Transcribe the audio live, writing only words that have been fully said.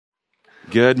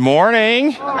Good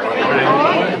morning.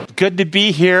 Good to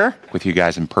be here with you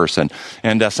guys in person.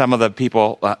 And some of the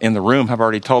people in the room have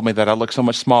already told me that I look so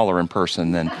much smaller in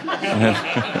person than I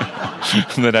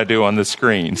do on the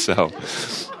screen. So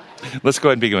let's go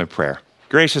ahead and begin with prayer.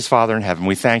 Gracious Father in heaven,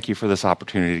 we thank you for this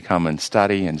opportunity to come and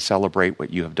study and celebrate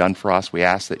what you have done for us. We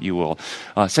ask that you will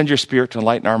send your Spirit to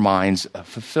enlighten our minds,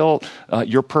 fulfill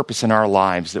your purpose in our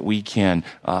lives, that we can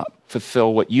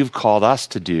fulfill what you've called us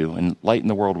to do and lighten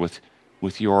the world with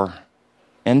your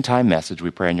end-time message. We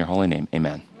pray in your holy name.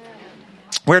 Amen.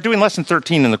 We're doing lesson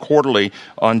 13 in the quarterly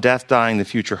on death, dying, the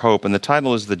future hope, and the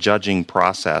title is The Judging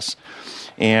Process.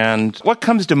 And what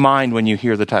comes to mind when you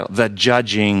hear the title, The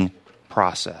Judging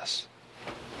Process?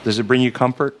 Does it bring you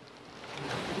comfort?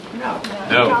 No.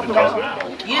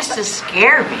 It used to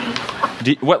scare me.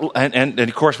 And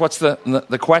of course, what's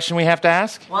the question we have to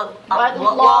ask? What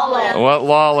law lens? What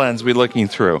law lens are we looking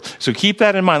through? So keep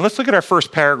that in mind. Let's look at our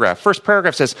first paragraph. First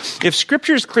paragraph says, if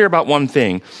Scripture is clear about one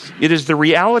thing, it is the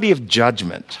reality of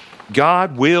judgment.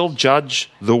 God will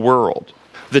judge the world.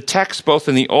 The texts, both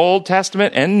in the Old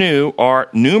Testament and New, are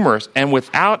numerous and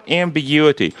without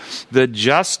ambiguity. The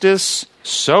justice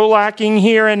so lacking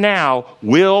here and now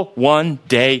will one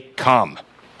day come.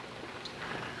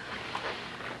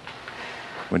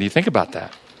 What do you think about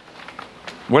that?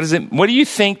 What do you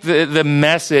think the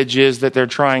message is that they're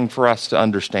trying for us to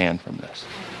understand from this?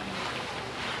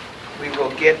 We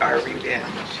will get our revenge.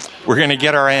 We're going to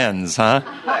get our ends, huh?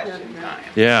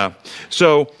 Yeah.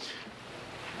 So,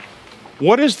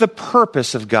 what is the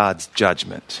purpose of God's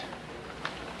judgment?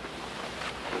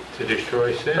 To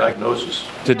destroy sin. Diagnosis.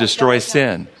 To destroy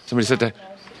sin. Somebody said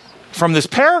from this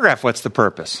paragraph, what's the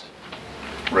purpose?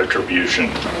 Retribution.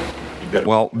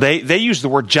 Well, they use the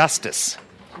word justice.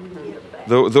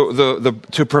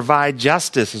 To provide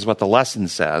justice is what the lesson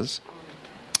says.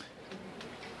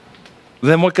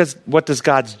 Then what does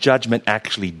God's judgment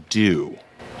actually do?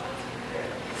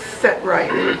 Set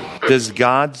right. Does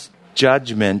God's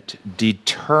judgment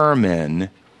determine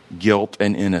guilt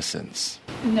and innocence?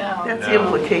 No. That's the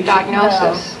implication.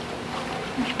 Diagnosis.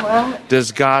 No. Well,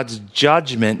 Does God's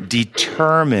judgment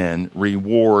determine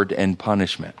reward and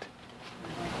punishment?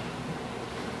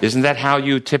 Isn't that how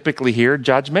you typically hear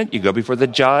judgment? You go before the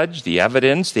judge, the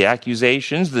evidence, the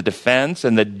accusations, the defense,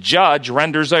 and the judge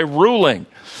renders a ruling.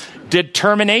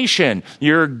 Determination.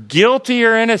 You're guilty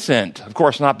or innocent. Of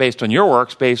course, not based on your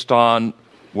works, based on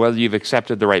whether you've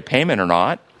accepted the right payment or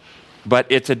not. But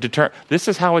it's this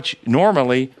is how it's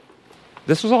normally,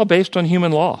 this was all based on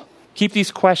human law. Keep these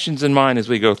questions in mind as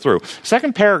we go through.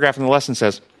 Second paragraph in the lesson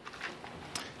says,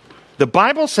 the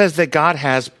Bible says that God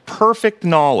has perfect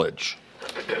knowledge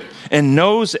and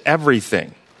knows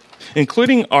everything,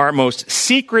 including our most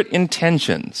secret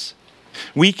intentions.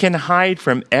 We can hide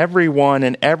from everyone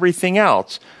and everything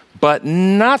else, but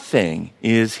nothing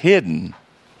is hidden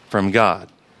from God.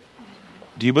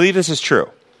 Do you believe this is true?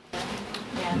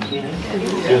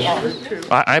 Yes.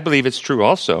 I believe it's true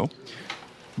also.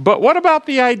 But what about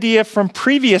the idea from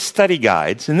previous study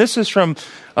guides? And this is from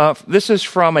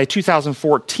a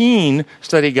 2014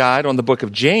 study guide on the book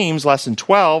of James, lesson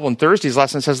 12. On Thursday's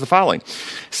lesson says the following: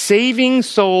 saving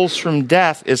souls from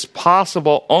death is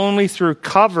possible only through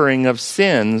covering of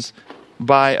sins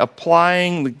by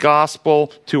applying the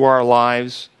gospel to our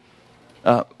lives.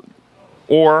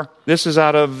 Or this is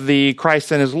out of the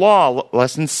Christ and His Law,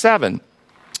 lesson 7.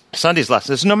 Sunday's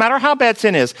lesson is, no matter how bad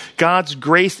sin is, God's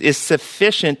grace is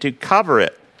sufficient to cover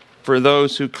it for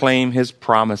those who claim His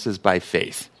promises by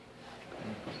faith.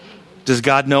 Does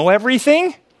God know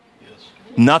everything? Yes.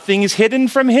 Nothing is hidden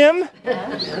from Him?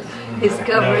 Yes. He's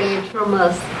covering it from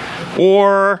us.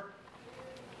 Or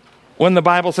when the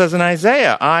Bible says in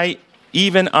Isaiah,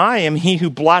 even I am He who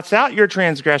blots out your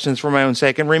transgressions for my own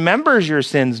sake and remembers your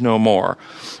sins no more.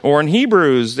 Or in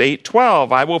Hebrews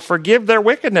 8:12, I will forgive their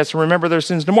wickedness and remember their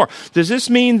sins no more. Does this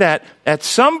mean that at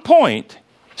some point,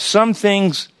 some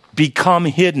things become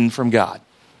hidden from God?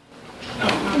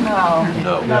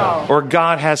 no. Or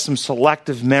God has some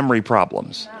selective memory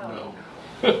problems?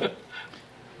 No.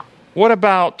 What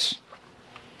about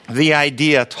the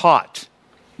idea taught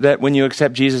that when you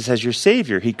accept Jesus as your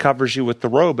Savior, He covers you with the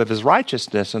robe of His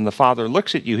righteousness, and the Father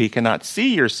looks at you, He cannot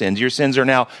see your sins. Your sins are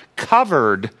now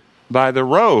covered by the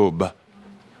robe.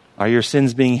 Are your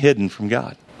sins being hidden from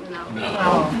God?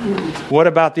 No. What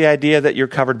about the idea that you're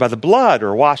covered by the blood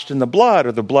or washed in the blood,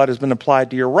 or the blood has been applied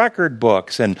to your record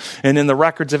books, and in the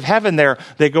records of heaven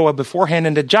they go beforehand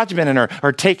into judgment and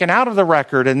are taken out of the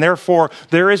record, and therefore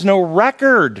there is no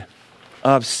record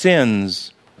of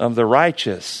sins of the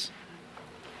righteous?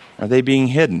 Are they being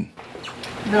hidden?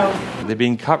 No. Are they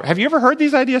being covered? Have you ever heard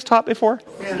these ideas taught before?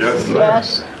 Yes.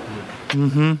 Yes.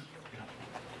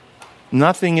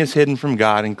 Nothing is hidden from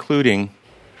God, including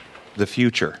the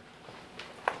future.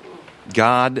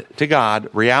 God to God,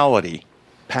 reality,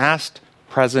 past,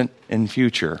 present, and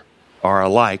future are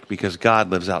alike because God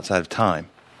lives outside of time.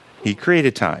 He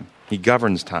created time. He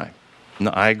governs time.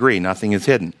 No, I agree, nothing is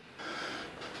hidden.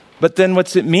 But then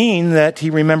what's it mean that he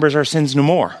remembers our sins no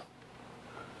more?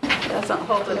 Doesn't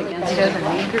hold it against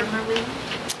him.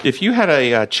 If you had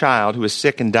a child who was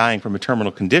sick and dying from a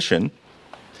terminal condition,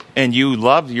 and you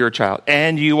love your child,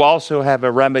 and you also have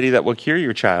a remedy that will cure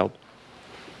your child,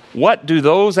 what do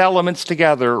those elements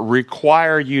together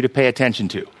require you to pay attention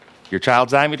to? Your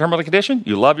child's dying of a terminal condition,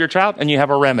 you love your child, and you have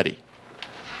a remedy.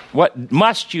 What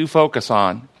must you focus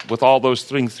on with all those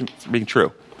things being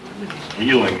true?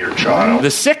 Healing your child.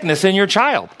 The sickness in your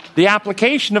child. The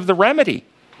application of the remedy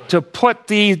to put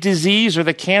the disease or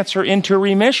the cancer into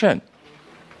remission.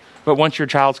 But once your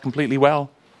child's completely well,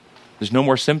 there's no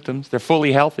more symptoms, they're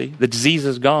fully healthy, the disease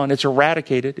is gone, it's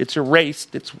eradicated, it's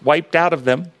erased, it's wiped out of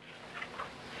them.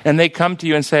 And they come to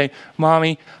you and say,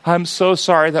 Mommy, I'm so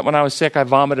sorry that when I was sick I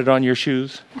vomited on your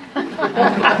shoes.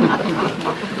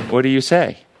 What do you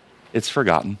say? It's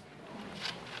forgotten.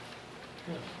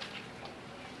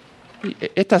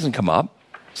 It doesn't come up.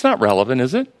 It's not relevant,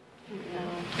 is it?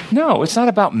 No, it's not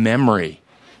about memory.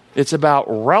 It's about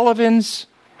relevance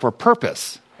for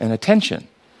purpose and attention.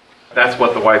 That's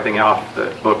what the wiping out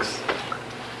the books.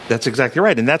 That's exactly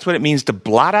right. And that's what it means to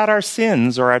blot out our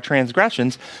sins or our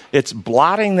transgressions. It's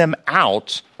blotting them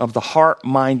out of the heart,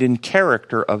 mind, and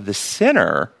character of the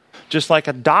sinner, just like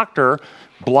a doctor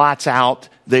blots out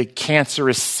the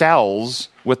cancerous cells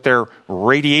with their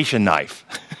radiation knife.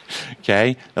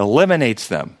 Okay? Eliminates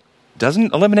them.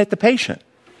 Doesn't eliminate the patient.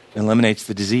 Eliminates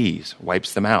the disease.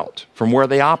 Wipes them out from where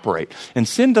they operate. And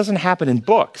sin doesn't happen in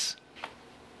books.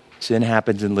 Sin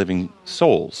happens in living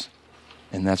souls.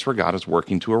 And that's where God is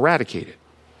working to eradicate it.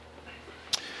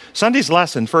 Sunday's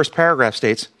lesson, first paragraph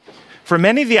states, for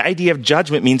many, the idea of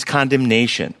judgment means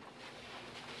condemnation.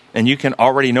 And you can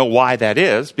already know why that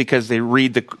is, because they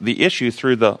read the issue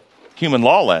through the human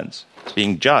law lens,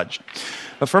 being judged.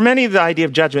 But for many, the idea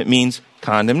of judgment means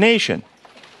condemnation.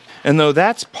 And though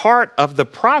that's part of the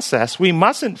process, we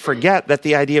mustn't forget that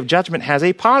the idea of judgment has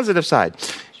a positive side.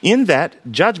 In that,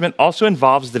 judgment also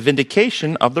involves the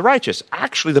vindication of the righteous.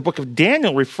 Actually, the book of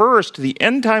Daniel refers to the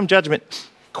end-time judgment,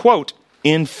 quote,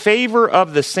 in favor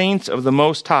of the saints of the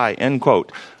Most High, end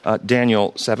quote.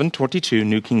 Daniel 7:22,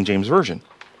 New King James Version.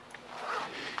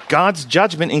 God's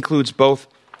judgment includes both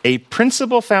a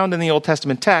principle found in the Old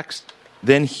Testament text,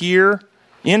 then here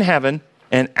in heaven,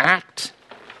 and act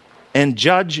and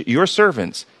judge your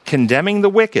servants, condemning the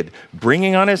wicked,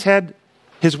 bringing on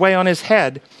his way on his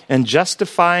head, and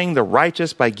justifying the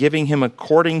righteous by giving him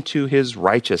according to his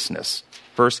righteousness.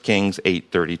 1 Kings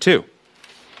 8:32.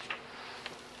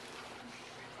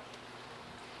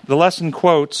 The lesson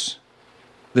quotes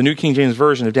the New King James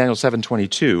Version of Daniel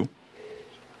 7:22,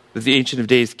 that the Ancient of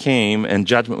Days came and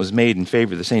judgment was made in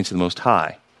favor of the saints of the Most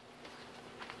High.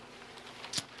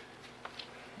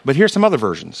 But here's some other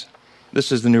versions.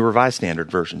 This is the New Revised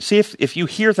Standard Version. See if you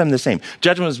hear them the same.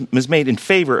 Judgment was made in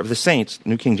favor of the saints,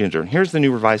 New King James Version. Here's the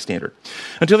New Revised Standard.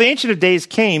 Until the Ancient of Days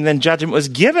came, then judgment was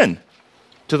given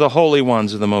to the holy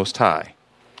ones of the Most High.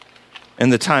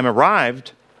 And the time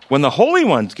arrived when the holy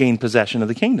ones gained possession of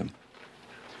the kingdom.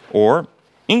 Or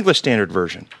English Standard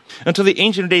Version. Until the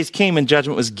Ancient of Days came and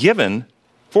judgment was given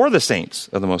for the saints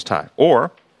of the Most High.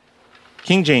 Or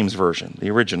King James Version, the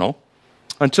original.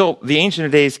 Until the Ancient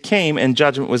of Days came and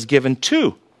judgment was given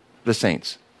to the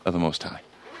saints of the Most High.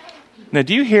 Now,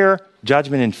 do you hear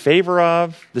judgment in favor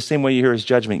of the same way you hear his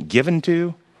judgment given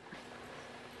to?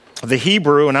 The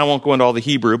Hebrew, and I won't go into all the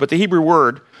Hebrew, but the Hebrew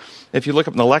word, if you look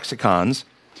up in the lexicons,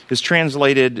 is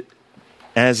translated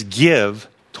as give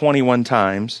 21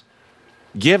 times,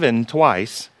 given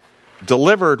twice,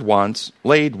 delivered once,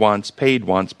 laid once, paid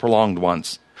once, prolonged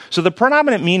once. So the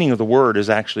predominant meaning of the word is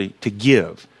actually to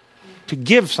give. To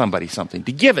give somebody something,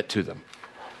 to give it to them.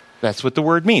 That's what the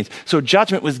word means. So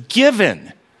judgment was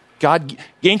given. God,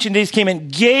 the Ancient Days came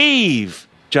and gave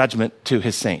judgment to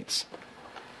his saints.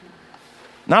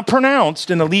 Not pronounced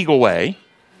in a legal way,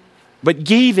 but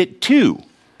gave it to.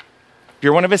 If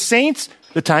you're one of his saints,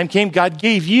 the time came, God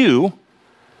gave you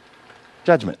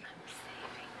judgment.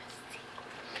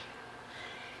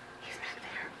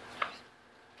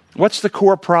 What's the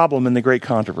core problem in the great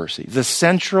controversy? The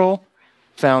central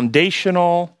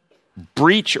foundational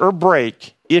breach or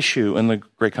break issue in the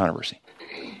great controversy.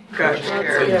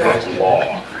 God's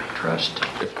law. Trust.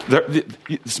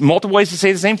 There's multiple ways to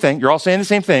say the same thing. You're all saying the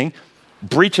same thing.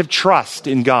 breach of trust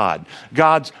in God,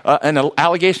 an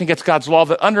allegation against God's law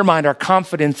that undermined our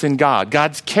confidence in God,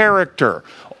 God's character,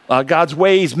 God's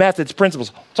ways, methods,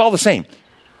 principles. It's all the same.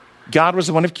 God was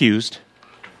the one accused.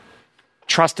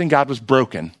 Trust in God was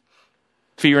broken.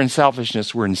 Fear and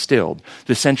selfishness were instilled.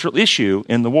 The central issue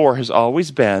in the war has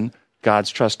always been God's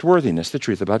trustworthiness, the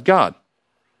truth about God.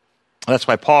 That's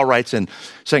why Paul writes in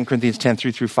 2 Corinthians 10,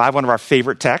 3-5, one of our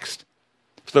favorite texts.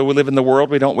 Though we live in the world,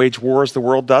 we don't wage war as the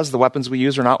world does. The weapons we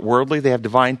use are not worldly. They have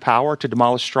divine power to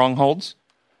demolish strongholds.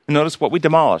 And notice what we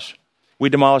demolish. We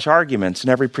demolish arguments and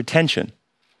every pretension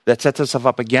that sets us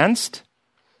up against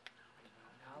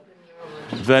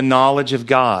the knowledge of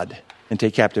God and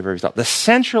take captive every thought. The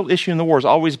central issue in the war has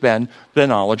always been the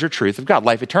knowledge or truth of God.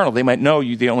 Life eternal. They might know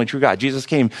you, the only true God. Jesus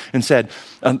came and said,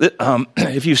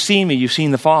 if you've seen me, you've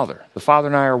seen the Father. The Father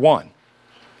and I are one.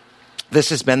 This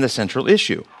has been the central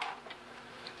issue.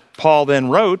 Paul then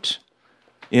wrote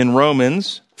in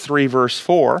Romans 3, verse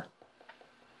 4.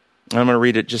 I'm going to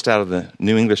read it just out of the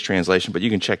New English translation, but you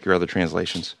can check your other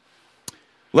translations.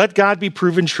 Let God be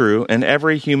proven true and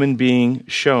every human being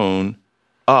shown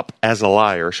up as a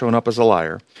liar,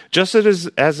 just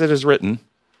as it is written,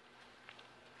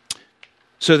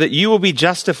 so that you will be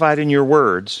justified in your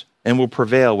words and will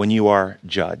prevail when you are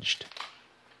judged.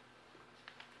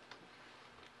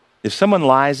 If someone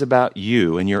lies about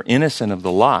you and you're innocent of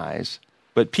the lies,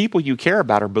 but people you care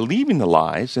about are believing the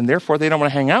lies and therefore they don't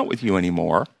want to hang out with you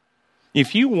anymore,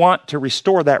 if you want to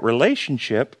restore that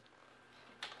relationship,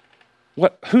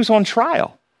 who's on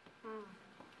trial?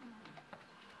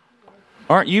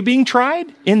 Aren't you being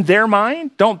tried in their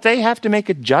mind? Don't they have to make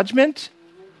a judgment?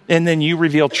 And then you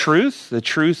reveal truth. The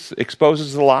truth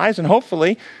exposes the lies, and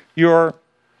hopefully your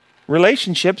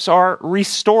relationships are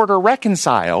restored or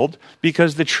reconciled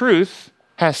because the truth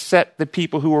has set the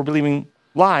people who are believing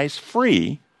lies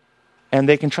free, and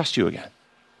they can trust you again.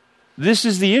 This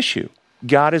is the issue.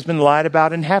 God has been lied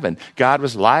about in heaven. God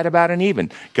was lied about in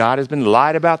Eden. God has been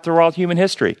lied about through all human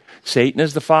history. Satan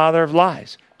is the father of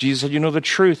lies. Jesus said, you know the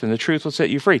truth, and the truth will set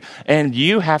you free. And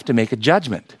you have to make a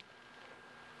judgment.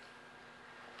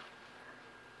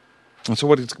 And so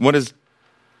what is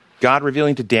God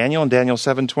revealing to Daniel in Daniel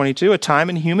 7:22? A time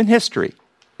in human history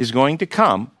is going to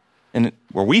come, and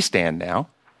where we stand now,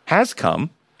 has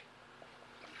come,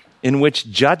 in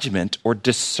which judgment or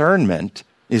discernment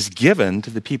is given to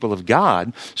the people of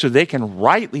God so they can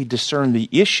rightly discern the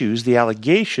issues, the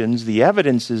allegations, the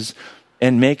evidences,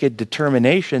 and make a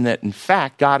determination that, in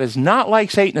fact, God is not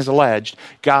like Satan has alleged.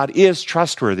 God is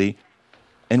trustworthy,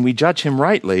 and we judge him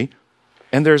rightly.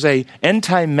 And there's an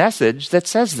end-time message that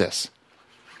says this.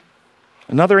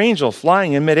 Another angel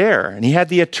flying in midair, and he had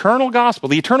the eternal gospel,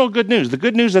 the eternal good news, the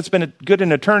good news that's been good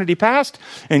in eternity past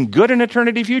and good in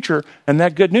eternity future. And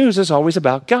that good news is always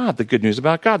about God, the good news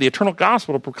about God, the eternal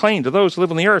gospel to proclaim to those who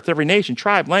live on the earth, every nation,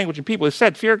 tribe, language, and people. He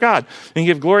said, fear God and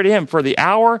give glory to him, for the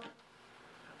hour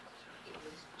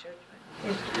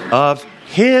of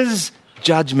his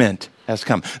judgment has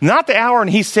come. Not the hour when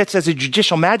he sits as a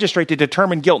judicial magistrate to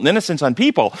determine guilt and innocence on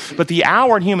people, but the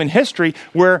hour in human history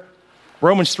where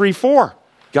Romans 3:4,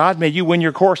 God made you win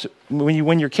your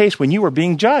case when you were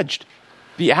being judged.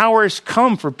 The hour has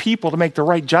come for people to make the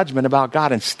right judgment about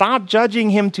God and stop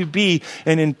judging him to be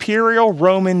an imperial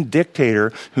Roman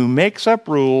dictator who makes up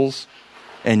rules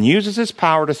and uses his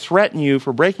power to threaten you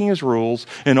for breaking his rules,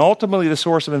 and ultimately the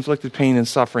source of inflicted pain and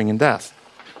suffering and death.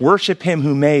 Worship him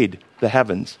who made the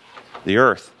heavens, the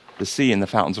earth, the sea, and the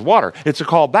fountains of water. It's a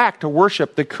call back to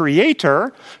worship the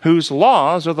Creator, whose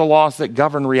laws are the laws that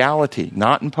govern reality,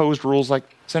 not imposed rules like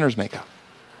sinners make up.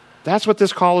 That's what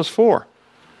this call is for.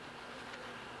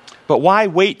 But why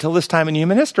wait till this time in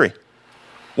human history?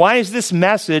 Why is this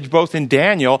message, both in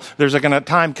Daniel, there's going to a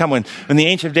time come when the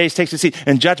Ancient of Days takes a seat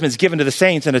and judgment is given to the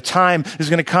saints, and a time is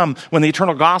going to come when the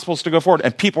eternal gospel is to go forward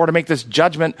and people are to make this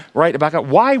judgment right about God?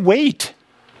 Why wait?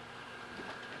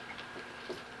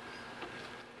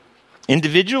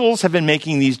 Individuals have been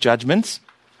making these judgments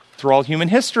through all human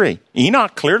history.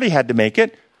 Enoch clearly had to make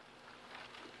it.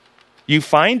 You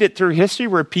find it through history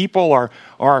where people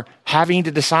are having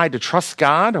to decide to trust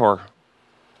God or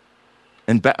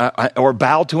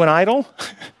bow to an idol.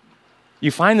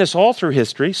 You find this all through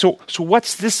history. So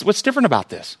what's different about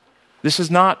this? This is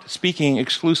not speaking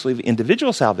exclusively of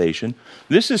individual salvation.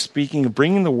 This is speaking of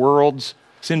bringing the world's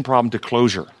sin problem to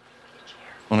closure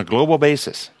on a global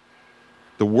basis.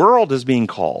 The world is being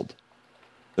called.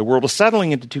 The world is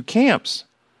settling into two camps.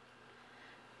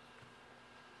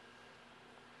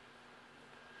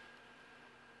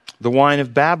 The wine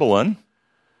of Babylon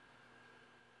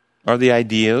are the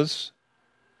ideas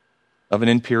of an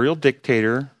imperial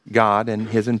dictator, God, and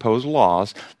his imposed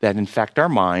laws that infect our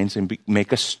minds and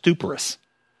make us stuporous,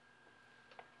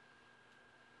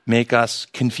 make us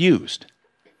confused,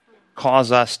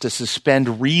 cause us to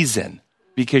suspend reason,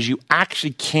 because you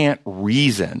actually can't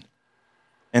reason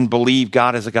and believe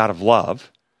God is a God of love.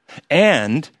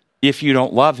 And if you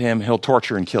don't love him, he'll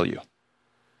torture and kill you.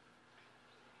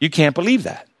 You can't believe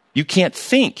that. You can't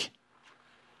think.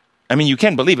 I mean, you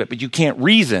can believe it, but you can't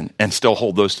reason and still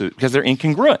hold those two because they're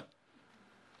incongruent.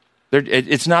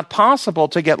 It's not possible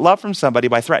to get love from somebody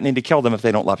by threatening to kill them if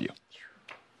they don't love you.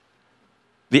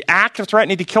 The act of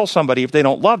threatening to kill somebody if they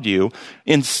don't love you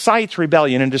incites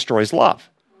rebellion and destroys love.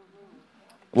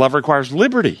 Love requires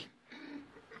liberty.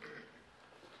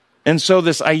 And so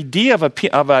this idea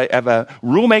of a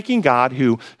rule-making God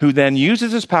who then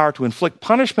uses his power to inflict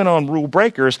punishment on rule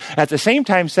breakers, at the same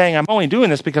time saying, I'm only doing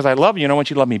this because I love you and I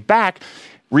want you to love me back,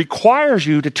 requires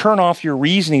you to turn off your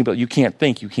reasoning, but you can't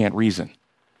think, you can't reason.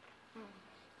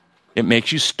 It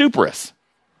makes you stuporous.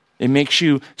 It makes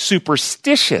you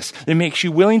superstitious. It makes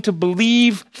you willing to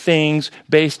believe things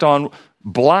based on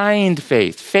blind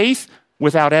faith, faith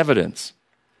without evidence.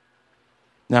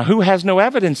 Now, who has no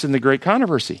evidence in the great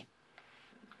controversy?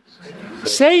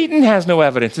 Satan has no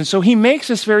evidence. And so he makes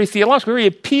this very theological, very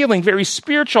appealing, very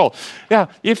spiritual. Yeah,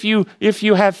 if you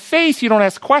have faith, you don't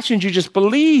ask questions, you just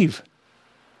believe.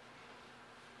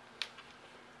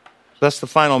 Thus, the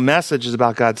final message is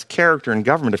about God's character and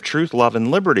government of truth, love,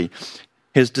 and liberty.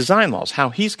 His design laws, how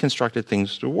he's constructed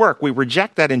things to work. We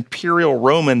reject that imperial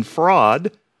Roman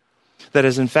fraud that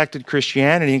has infected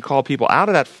Christianity and called people out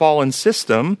of that fallen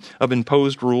system of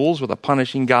imposed rules with a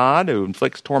punishing God who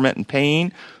inflicts torment and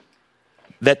pain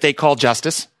that they call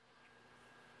justice.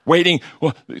 Waiting.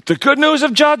 Well, the good news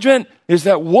of judgment is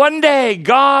that one day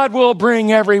God will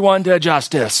bring everyone to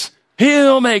justice.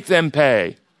 He'll make them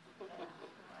pay.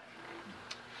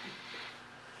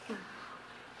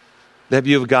 That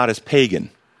view of God is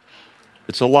pagan.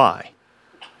 It's a lie.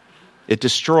 It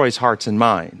destroys hearts and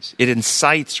minds. It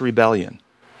incites rebellion.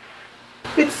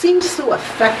 It seems so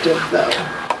effective, though.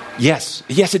 Yes,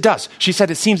 it does. She said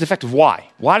it seems effective. Why?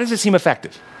 Why does it seem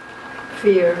effective?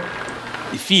 Fear.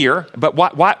 But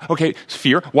why? Okay,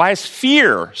 fear. Why is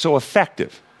fear so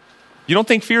effective? You don't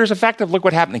think fear is effective? Look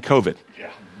what happened in COVID.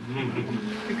 Yeah.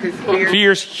 Because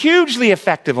fear is hugely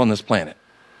effective on this planet.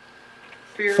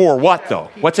 For what, though?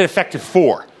 What's it effective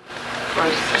for?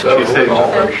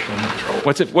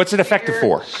 What's it effective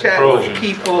for? Shuts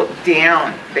people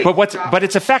down. But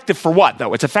it's effective for what,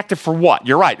 though? It's effective for what?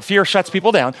 You're right. Fear shuts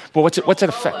people down. But what's it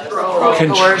effective?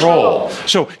 Control.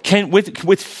 So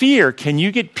with fear, can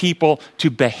you get people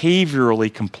to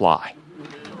behaviorally comply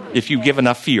if you give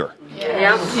enough fear?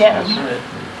 Yes.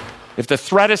 If the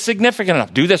threat is significant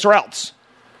enough, do this or else.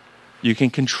 You can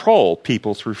control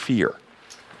people through fear.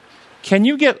 Can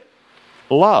you get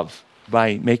love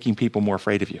by making people more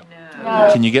afraid of you?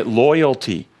 No. Can you get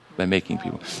loyalty by making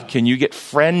people? Can you get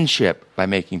friendship by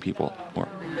making people more?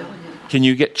 Can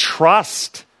you get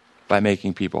trust by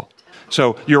making people?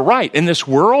 So you're right. In this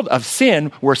world of sin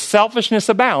where selfishness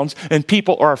abounds and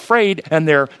people are afraid and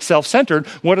they're self-centered,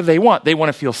 what do they want? They want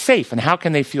to feel safe. And how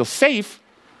can they feel safe?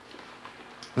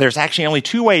 There's actually only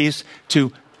two ways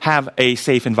to have a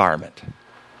safe environment.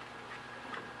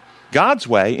 God's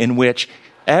way, in which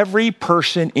every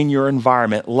person in your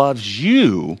environment loves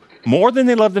you more than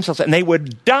they love themselves, and they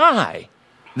would die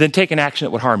than take an action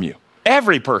that would harm you.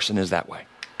 Every person is that way.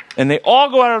 And they all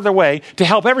go out of their way to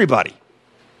help everybody.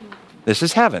 This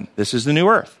is heaven. This is the new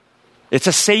earth. It's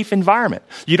a safe environment.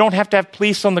 You don't have to have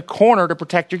police on the corner to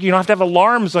protect you. You don't have to have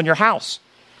alarms on your house.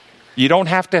 You don't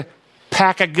have to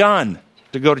pack a gun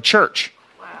to go to church.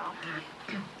 Wow.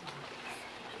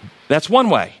 That's one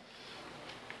way.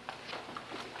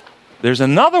 There's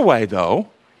another way, though,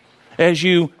 as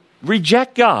you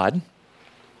reject God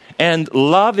and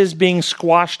love is being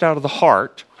squashed out of the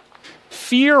heart,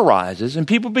 fear rises and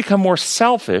people become more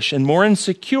selfish and more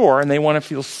insecure and they want to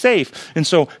feel safe. And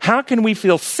so how can we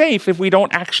feel safe if we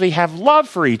don't actually have love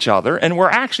for each other and we're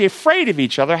actually afraid of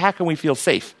each other? How can we feel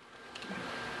safe?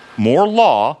 More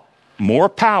law, more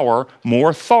power, more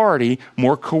authority,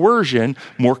 more coercion,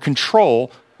 more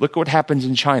control. Look what happens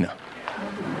in China.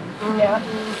 Yeah.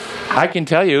 I can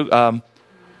tell you, I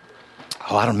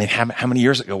don't know how many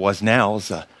years ago it was now. It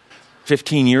was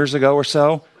 15 years ago or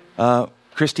so.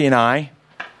 Christy and I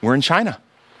were in China.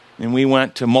 And we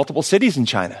went to multiple cities in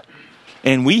China.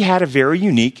 And we had a very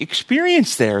unique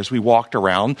experience there as we walked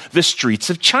around the streets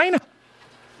of China.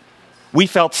 We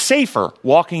felt safer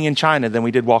walking in China than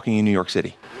we did walking in New York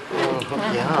City.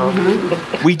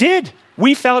 We did.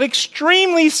 We felt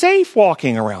extremely safe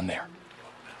walking around there.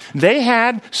 They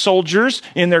had soldiers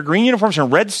in their green uniforms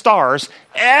and red stars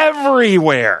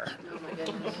everywhere.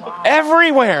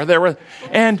 Everywhere there were,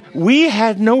 and we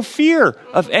had no fear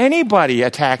of anybody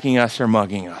attacking us or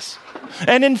mugging us.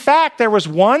 And in fact, there was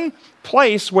one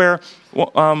place where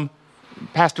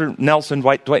Pastor Nelson,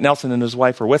 Dwight Nelson, and his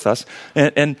wife were with us,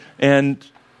 and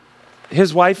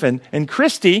his wife and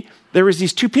Christy. There was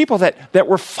these two people that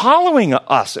were following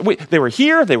us. They were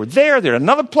here, they were there, they're at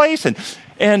another place,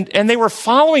 and they were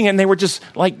following, and they were just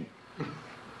like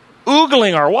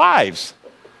oogling our wives.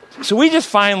 So we just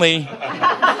finally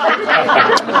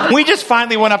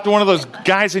went up to one of those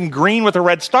guys in green with a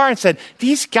red star and said,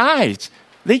 "These guys,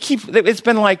 it's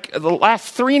been like the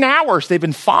last 3 hours they've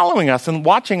been following us and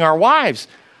watching our wives."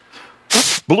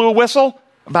 Blew a whistle.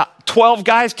 About 12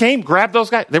 guys came, grabbed those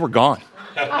guys. They were gone.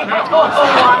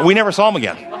 We never saw them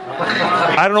again.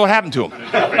 I don't know what happened to them.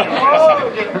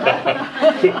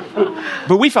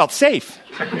 But we felt safe.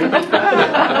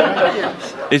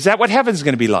 Is that what heaven's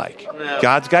going to be like? No.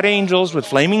 God's got angels with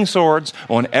flaming swords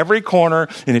on every corner,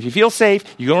 and if you feel safe,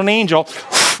 you go to an angel,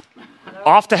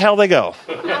 off to hell they go.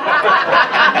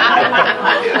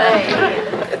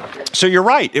 So you're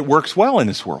right, it works well in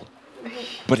this world.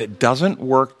 But it doesn't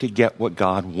work to get what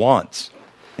God wants.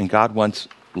 And God wants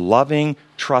loving,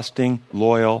 trusting,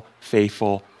 loyal,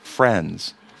 faithful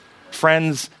friends.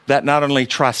 Friends that not only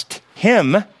trust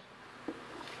Him,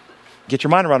 get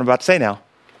your mind around what I'm about to say now,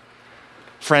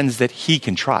 friends that He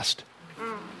can trust.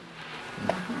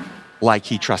 Like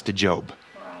He trusted Job.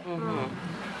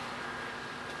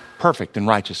 Perfect and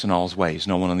righteous in all His ways.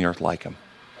 No one on the earth like Him.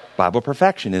 Bible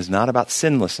perfection is not about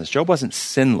sinlessness. Job wasn't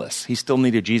sinless. He still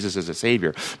needed Jesus as a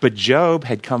Savior. But Job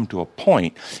had come to a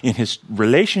point in his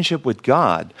relationship with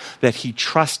God that he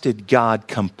trusted God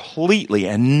completely,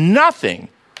 and nothing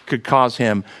could cause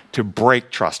him to break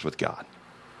trust with God.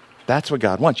 That's what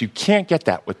God wants. You can't get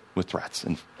that with threats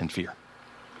and fear.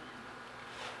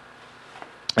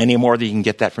 Any more than you can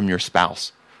get that from your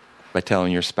spouse by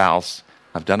telling your spouse,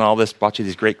 "I've done all this, bought you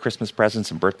these great Christmas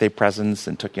presents and birthday presents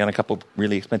and took you on a couple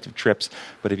really expensive trips.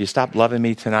 But if you stop loving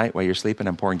me tonight while you're sleeping,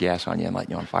 I'm pouring gas on you and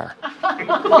lighting you on fire."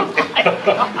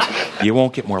 You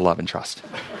won't get more love and trust.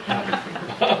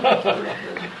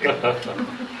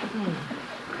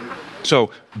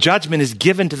 So judgment is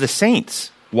given to the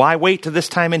saints. Why wait to this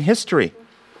time in history?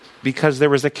 Because there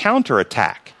was a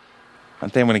counterattack. I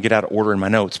think I'm going to get out of order in my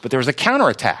notes, but there was a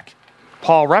counterattack.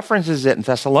 Paul references it in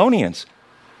Thessalonians.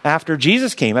 After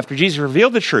Jesus came, after Jesus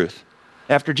revealed the truth,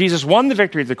 after Jesus won the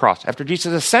victory of the cross, after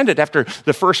Jesus ascended, after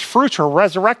the first fruits were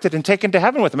resurrected and taken to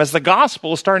heaven with him, as the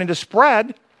gospel is starting to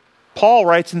spread, Paul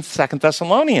writes in 2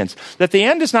 Thessalonians that the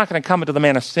end is not going to come until the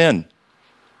man of sin,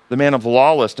 the man of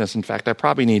lawlessness. In fact, I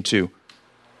probably need to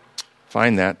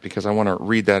find that because I want to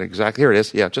read that exactly. Here it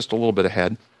is. Yeah, just a little bit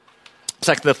ahead.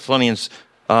 2 Thessalonians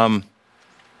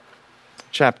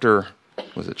chapter,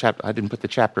 I didn't put the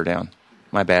chapter down.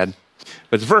 My bad.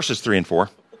 But it's verses 3 and 4.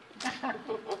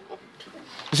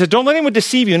 He said, "Don't let anyone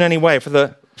deceive you in any way, for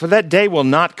that day will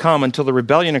not come until the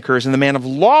rebellion occurs and the man of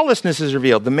lawlessness is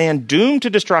revealed, the man doomed to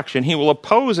destruction. He will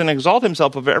oppose and exalt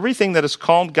himself over everything that is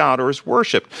called God or is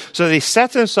worshipped, so that he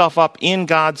sets himself up in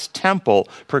God's temple,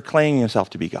 proclaiming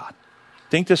himself to be God."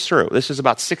 Think this through. This is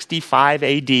about 65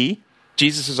 AD.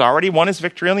 Jesus has already won his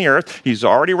victory on the earth. He's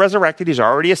already resurrected. He's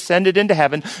already ascended into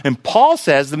heaven. And Paul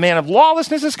says the man of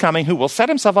lawlessness is coming who will set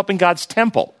himself up in God's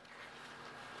temple.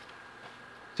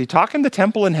 Is he talking the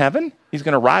temple in heaven? He's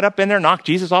going to ride up in there, knock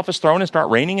Jesus off his throne and start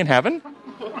reigning in heaven?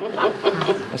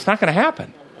 That's not going to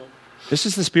happen. This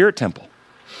is the Spirit temple.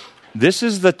 This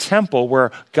is the temple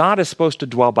where God is supposed to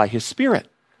dwell by his Spirit.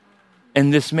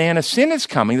 And this man of sin is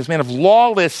coming. This man of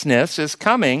lawlessness is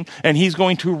coming, and he's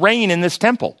going to reign in this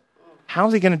temple. How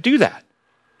is he going to do that?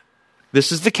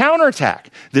 This is the counterattack.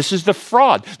 This is the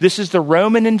fraud. This is the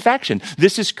Roman infection.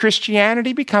 This is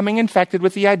Christianity becoming infected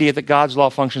with the idea that God's law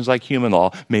functions like human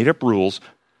law, made up rules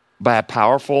by a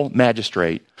powerful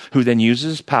magistrate who then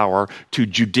uses power to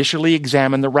judicially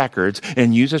examine the records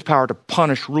and uses power to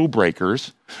punish rule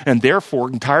breakers. And therefore,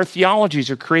 entire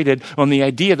theologies are created on the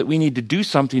idea that we need to do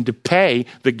something to pay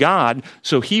the God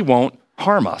so he won't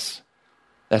harm us.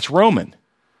 That's Roman,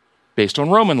 based on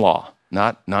Roman law,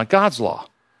 not God's law.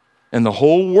 And the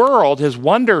whole world has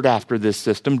wondered after this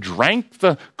system, drank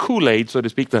the Kool-Aid, so to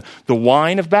speak, the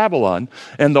wine of Babylon,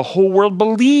 and the whole world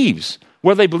believes,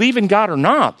 whether they believe in God or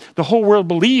not, the whole world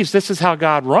believes this is how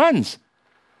God runs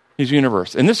his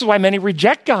universe. And this is why many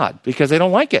reject God, because they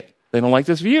don't like it. They don't like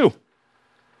this view.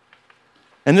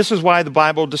 And this is why the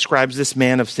Bible describes this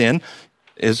man of sin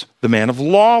as the man of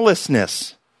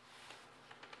lawlessness.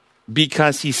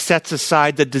 because he sets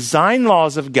aside the design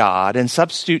laws of God and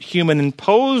substitute human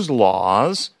imposed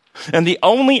laws. And the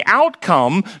only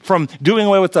outcome from doing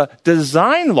away with the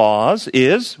design laws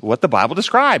is what the Bible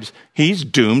describes. He's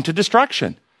doomed to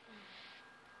destruction.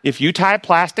 If you tie a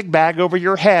plastic bag over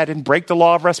your head and break the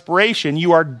law of respiration,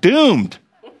 you are doomed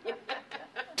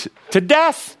to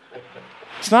death.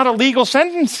 It's not a legal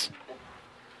sentence.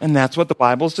 And that's what the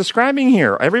Bible is describing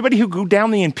here. Everybody who go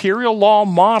down the imperial law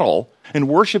model and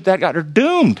worship that God are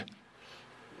doomed.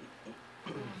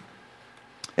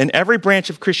 And every branch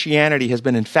of Christianity has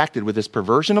been infected with this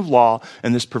perversion of law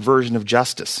and this perversion of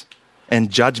justice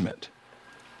and judgment.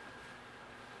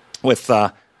 With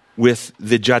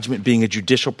the judgment being a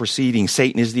judicial proceeding.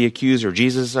 Satan is the accuser.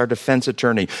 Jesus is our defense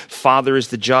attorney. Father is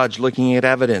the judge looking at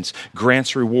evidence,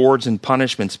 grants rewards and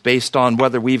punishments based on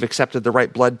whether we've accepted the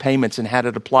right blood payments and had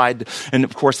it applied. And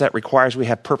of course, that requires we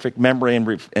have perfect memory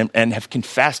and have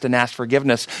confessed and asked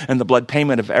forgiveness and the blood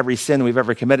payment of every sin we've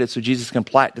ever committed so Jesus can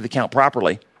apply it to the account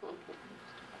properly.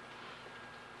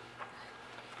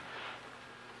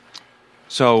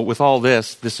 So with all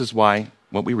this is why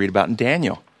what we read about in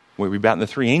Daniel. We read about in the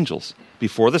three angels.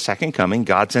 Before the second coming,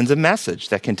 God sends a message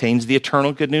that contains the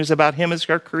eternal good news about him as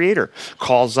our creator,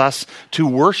 calls us to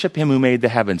worship him who made the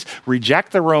heavens,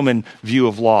 reject the Roman view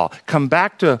of law, come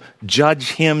back to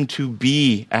judge him to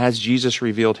be as Jesus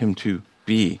revealed him to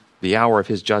be. The hour of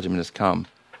his judgment has come.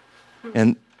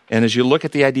 And as you look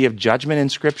at the idea of judgment in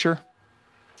Scripture,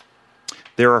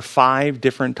 there are 5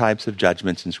 different types of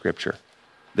judgments in Scripture.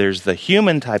 There's the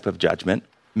human type of judgment,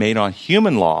 made on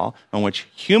human law, on which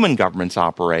human governments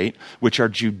operate, which are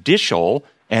judicial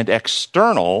and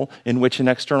external, in which an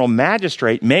external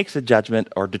magistrate makes a judgment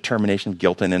or determination of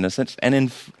guilt and innocence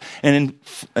and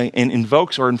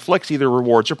invokes or inflicts either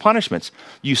rewards or punishments.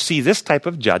 You see this type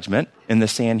of judgment in the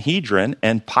Sanhedrin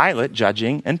and Pilate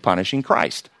judging and punishing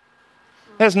Christ.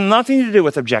 It has nothing to do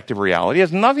with objective reality. It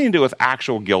has nothing to do with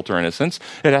actual guilt or innocence.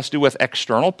 It has to do with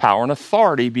external power and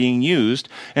authority being used.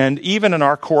 And even in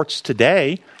our courts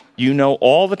today, you know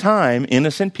all the time,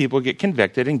 innocent people get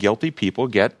convicted and guilty people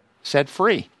get set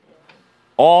free.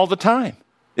 All the time.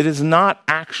 It is not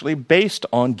actually based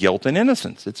on guilt and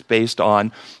innocence. It's based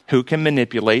on who can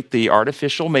manipulate the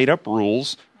artificial made-up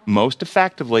rules most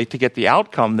effectively to get the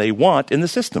outcome they want in the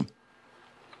system.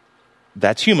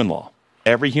 That's human law.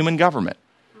 Every human government.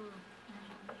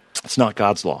 It's not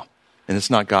God's law, and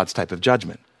it's not God's type of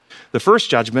judgment. The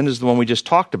first judgment is the one we just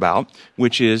talked about,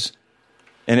 which is,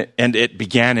 and it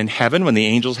began in heaven when the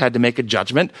angels had to make a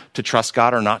judgment to trust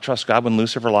God or not trust God when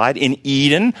Lucifer lied. In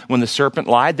Eden, when the serpent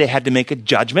lied, they had to make a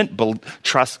judgment,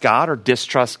 trust God or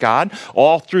distrust God.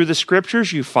 All through the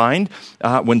Scriptures, you find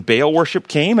when Baal worship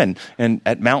came and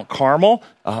at Mount Carmel,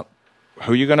 who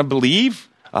are you going to believe?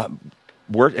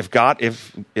 If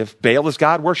Baal is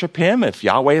God, worship him. If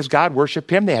Yahweh is God,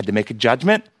 worship him. They had to make a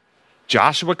judgment.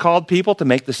 Joshua called people to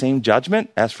make the same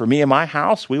judgment. As for me and my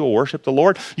house, we will worship the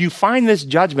Lord. You find this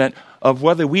judgment of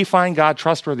whether we find God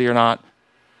trustworthy or not.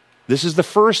 This is the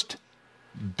first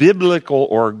biblical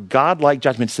or godlike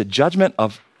judgment. It's the judgment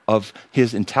of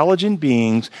his intelligent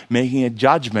beings making a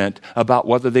judgment about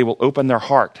whether they will open their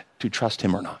heart to trust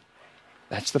him or not.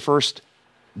 That's the first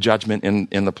judgment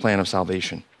in the plan of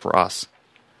salvation for us.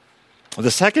 The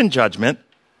second judgment,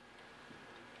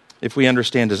 if we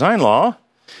understand design law,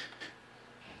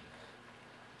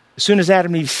 as soon as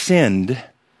Adam and Eve sinned,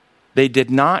 they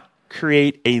did not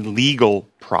create a legal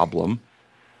problem.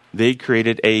 They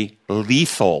created a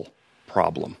lethal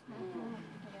problem.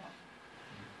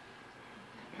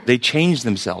 They changed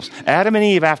themselves. Adam and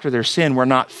Eve, after their sin, were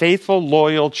not faithful,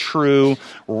 loyal, true,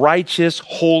 righteous,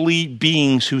 holy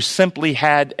beings who simply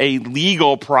had a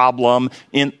legal problem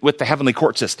with the heavenly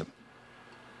court system.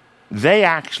 They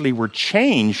actually were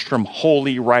changed from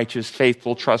holy, righteous,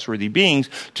 faithful, trustworthy beings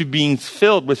to beings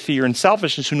filled with fear and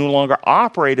selfishness who no longer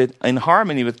operated in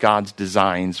harmony with God's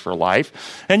designs for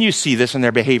life. And you see this in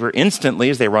their behavior instantly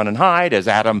as they run and hide, as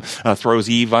Adam throws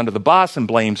Eve under the bus and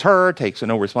blames her, takes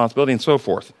no responsibility, and so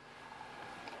forth.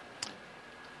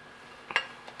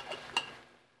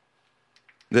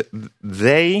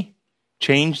 They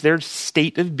changed their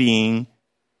state of being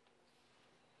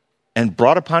and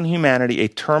brought upon humanity a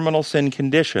terminal sin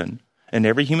condition. And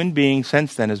every human being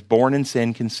since then is born in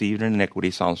sin, conceived in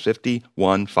iniquity. Psalms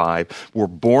 51:5. We're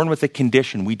born with a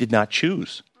condition we did not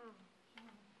choose.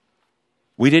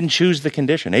 We didn't choose the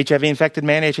condition. HIV-infected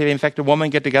man, HIV-infected woman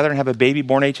get together and have a baby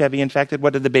born HIV-infected.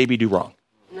 What did the baby do wrong?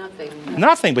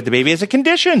 Nothing, but the baby has a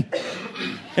condition.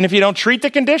 And if you don't treat the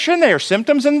condition, there are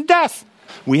symptoms and death.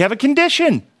 We have a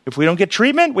condition. If we don't get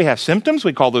treatment, we have symptoms.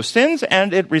 We call those sins,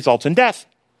 and it results in death.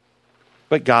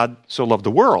 But God so loved the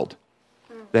world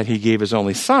that he gave his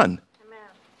only son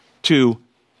to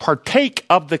partake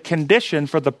of the condition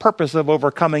for the purpose of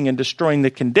overcoming and destroying the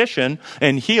condition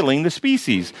and healing the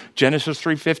species. Genesis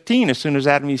 3:15, as soon as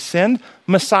Adam and Eve sinned,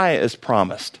 Messiah is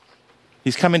promised.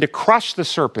 He's coming to crush the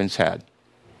serpent's head,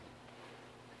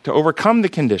 to overcome the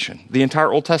condition. The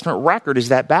entire Old Testament record is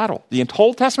that battle. The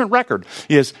Old Testament record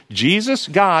is Jesus,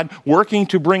 God, working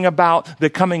to bring about the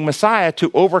coming Messiah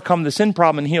to overcome the sin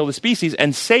problem and heal the species,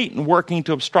 and Satan working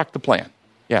to obstruct the plan.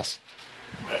 Yes?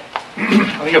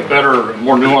 I think a better,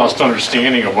 more nuanced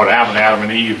understanding of what happened to Adam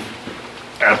and Eve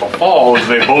at the fall is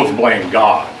they both blamed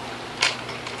God.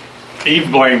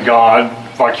 Eve blamed God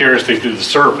vicariously through the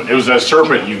serpent. It was that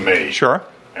serpent you made. Sure.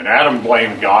 And Adam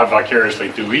blamed God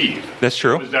vicariously through Eve. That's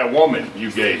true. It was that woman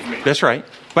you gave me. That's right.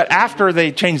 But after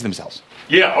they changed themselves.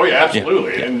 Yeah, oh yeah,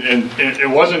 absolutely. Yeah. And it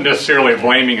wasn't necessarily a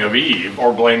blaming of Eve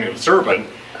or blaming of the serpent.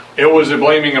 It was a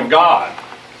blaming of God,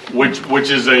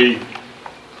 which is a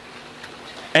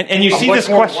And you see much this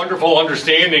more question, wonderful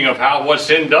understanding of what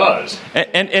sin does.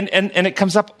 and it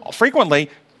comes up frequently.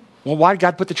 Well, why did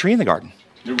God put the tree in the garden?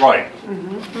 Right.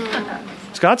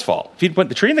 It's God's fault. If He'd put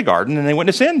the tree in the garden, then they wouldn't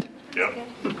have sinned. Yeah.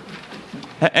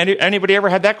 Anybody ever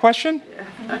had that question?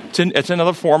 It's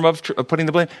another form of putting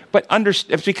the blame. But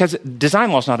it's because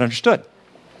design law is not understood.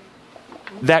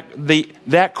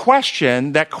 That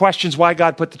questions why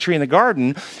God put the tree in the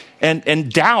garden,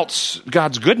 and doubts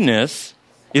God's goodness,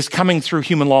 is coming through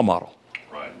human law model.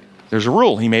 Right. There's a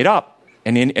rule He made up,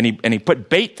 and he put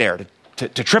bait there to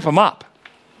trip him up.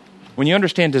 When you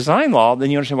understand design law,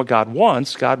 then you understand what God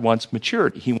wants. God wants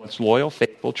maturity. He wants loyal,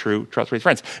 faithful, true, trustworthy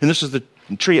friends. And this is the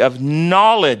tree of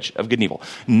knowledge of good and evil,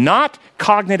 not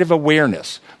cognitive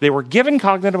awareness. They were given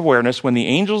cognitive awareness when the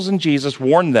angels and Jesus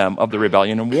warned them of the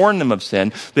rebellion and warned them of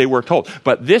sin. They were told.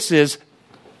 But this is,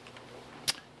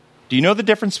 do you know the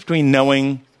difference between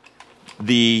knowing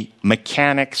the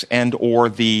mechanics and or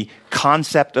the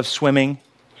concept of swimming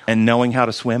and knowing how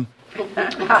to swim?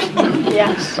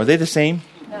 Yes. Are they the same?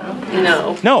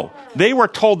 No. No. They were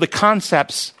told the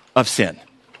concepts of sin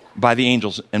by the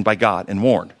angels and by God and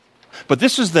warned. But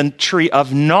this is the tree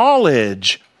of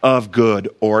knowledge of good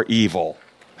or evil.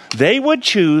 They would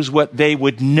choose what they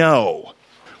would know.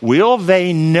 Will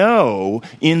they know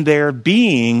in their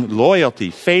being loyalty,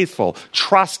 faithful,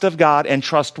 trust of God and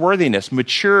trustworthiness,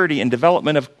 maturity and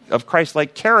development of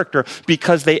Christ-like character,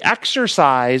 because they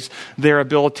exercise their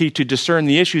ability to discern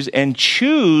the issues and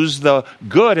choose the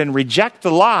good and reject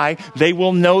the lie, they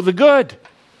will know the good.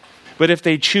 But if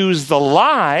they choose the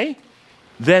lie,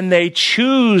 then they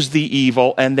choose the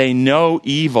evil, and they know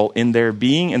evil in their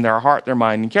being, in their heart, their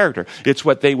mind, and character. It's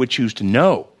what they would choose to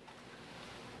know.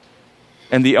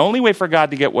 And the only way for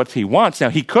God to get what He wants, now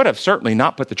He could have certainly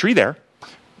not put the tree there,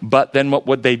 but then what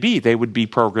would they be? They would be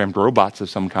programmed robots of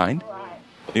some kind.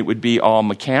 It would be all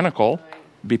mechanical,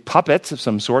 be puppets of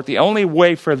some sort. The only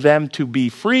way for them to be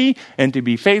free and to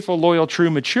be faithful, loyal, true,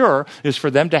 mature is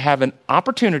for them to have an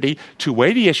opportunity to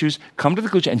weigh the issues, come to the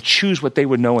conclusion, and choose what they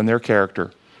would know in their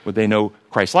character. Would they know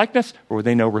Christ-likeness, or would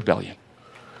they know rebellion?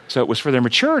 So it was for their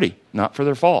maturity, not for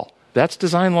their fall. That's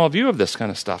design law view of this kind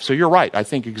of stuff. So you're right. I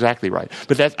think exactly right.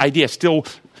 But that idea still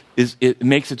it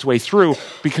makes its way through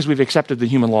because we've accepted the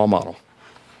human law model.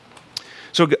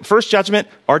 So first judgment,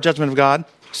 our judgment of God.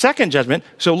 Second judgment,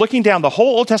 so looking down the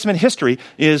whole Old Testament history,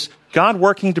 is God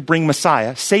working to bring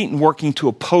Messiah, Satan working to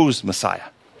oppose Messiah.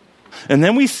 And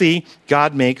then we see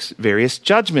God makes various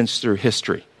judgments through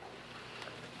history.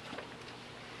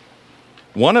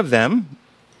 One of them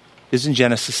is in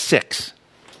Genesis 6,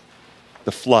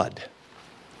 the flood.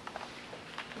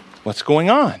 What's going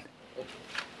on?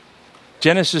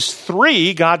 Genesis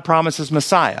 3, God promises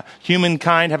Messiah.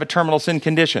 Humankind have a terminal sin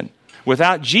condition.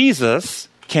 Without Jesus,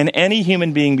 can any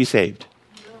human being be saved?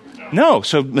 No.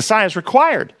 So Messiah is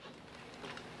required.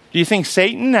 Do you think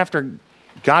Satan, after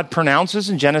God pronounces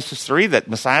in Genesis 3 that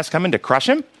Messiah is coming to crush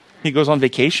him, he goes on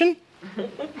vacation?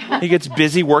 He gets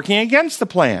busy working against the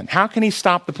plan. How can he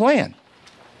stop the plan?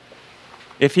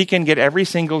 If he can get every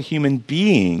single human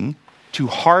being to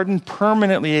harden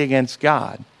permanently against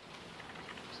God,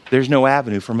 there's no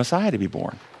avenue for Messiah to be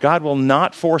born. God will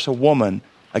not force a woman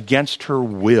against her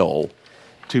will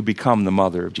to become the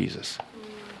mother of Jesus.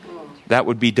 That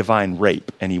would be divine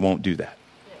rape, and He won't do that.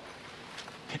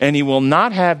 And He will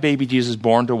not have baby Jesus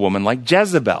born to a woman like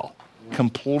Jezebel,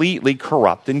 completely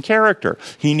corrupt in character.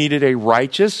 He needed a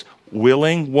righteous,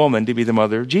 willing woman to be the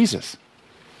mother of Jesus.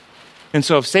 And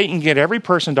so if Satan can get every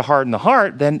person to harden the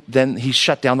heart, then he's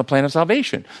shut down the plan of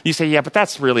salvation. You say, yeah, but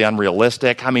that's really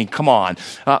unrealistic. I mean, come on.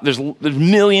 There's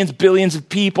millions, billions of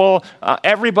people.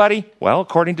 Everybody. Well,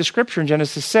 according to Scripture in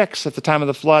Genesis 6, at the time of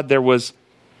the flood, there was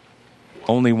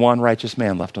only one righteous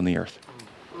man left on the earth.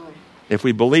 If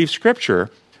we believe Scripture,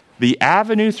 the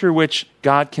avenue through which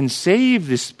God can save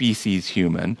the species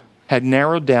human had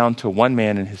narrowed down to one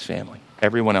man and his family.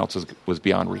 Everyone else was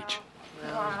beyond reach.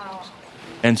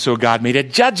 And so God made a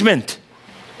judgment,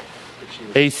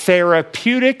 a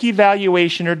therapeutic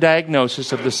evaluation or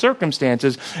diagnosis of the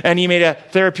circumstances, and he made a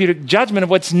therapeutic judgment of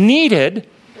what's needed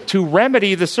to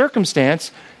remedy the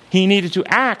circumstance. He needed to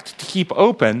act to keep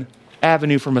open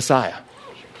avenue for Messiah.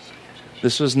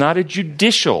 This was not a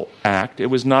judicial act. It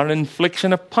was not an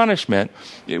infliction of punishment.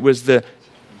 It was the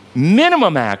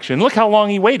minimum action. Look how long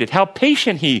he waited, how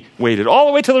patient he waited, all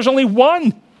the way till there's only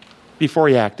one before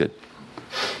he acted.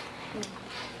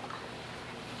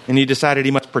 And he decided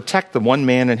he must protect the one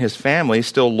man and his family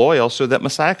still loyal so that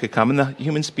Messiah could come and the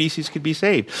human species could be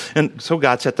saved. And so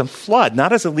God set the flood,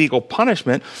 not as a legal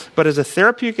punishment, but as a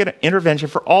therapeutic intervention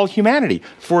for all humanity.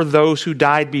 For those who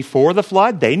died before the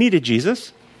flood, they needed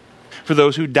Jesus. For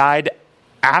those who died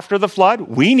after the flood,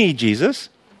 we need Jesus.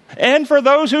 And for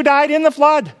those who died in the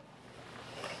flood.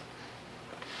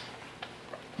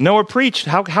 Noah preached.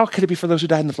 How could it be for those who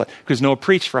died in the flood? Because Noah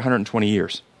preached for 120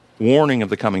 years, warning of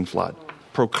the coming flood,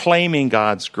 proclaiming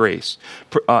God's grace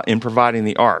in providing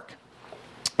the ark.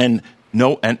 And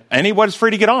anyone is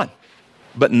free to get on.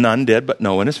 But none did, but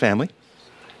Noah and his family.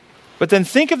 But then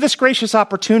think of this gracious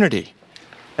opportunity.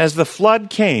 As the flood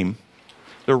came,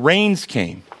 the rains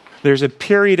came, there's a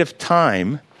period of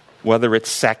time, whether it's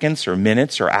seconds or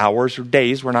minutes or hours or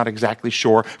days, we're not exactly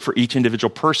sure for each individual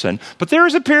person, but there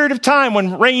is a period of time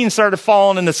when rain started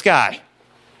falling in the sky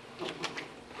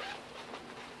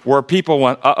where people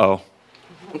went, uh-oh.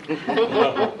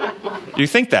 Do you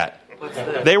think that?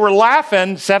 They were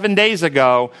laughing 7 days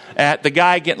ago at the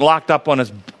guy getting locked up on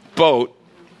his boat.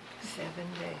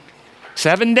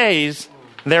 7 days,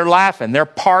 they're laughing, they're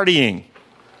partying,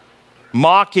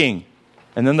 mocking.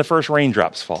 And then the first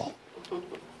raindrops fall.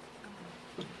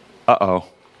 Uh-oh.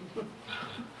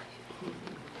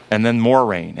 And then more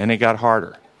rain, and it got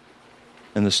harder.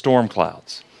 And the storm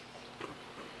clouds.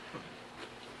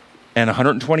 And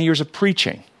 120 years of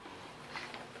preaching.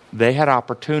 They had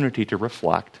opportunity to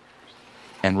reflect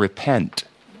and repent.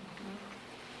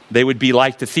 They would be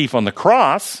like the thief on the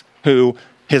cross, who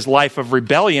his life of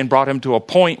rebellion brought him to a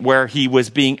point where he was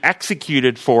being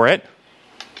executed for it.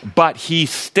 But he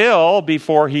still,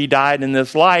 before he died in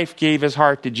this life, gave his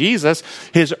heart to Jesus.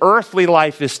 His earthly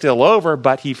life is still over,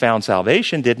 but he found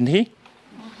salvation, didn't he?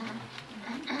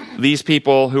 These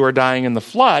people who are dying in the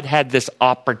flood had this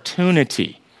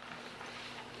opportunity.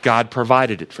 God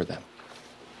provided it for them.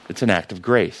 It's an act of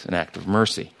grace, an act of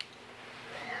mercy.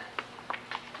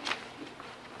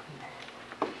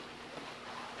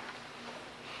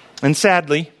 And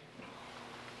sadly,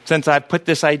 since I've put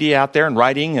this idea out there in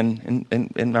writing and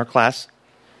in our class,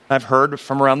 I've heard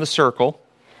from around the circle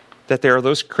that there are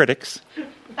those critics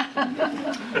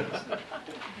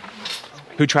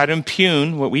who try to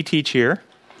impugn what we teach here,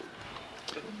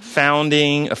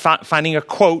 finding a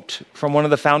quote from one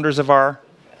of the founders of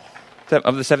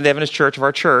the Seventh-day Adventist Church, of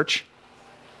our church,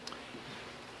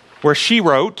 where she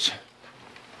wrote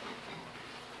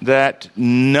that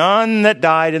none that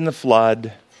died in the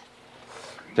flood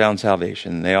found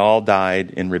salvation. They all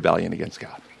died in rebellion against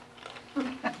God.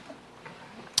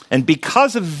 And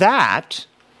because of that,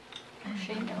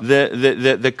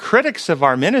 the critics of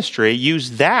our ministry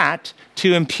use that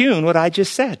to impugn what I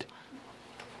just said.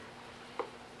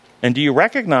 And do you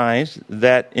recognize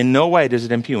that in no way does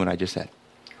it impugn what I just said?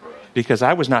 Because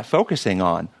I was not focusing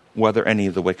on whether any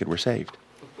of the wicked were saved.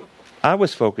 I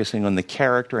was focusing on the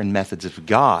character and methods of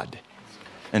God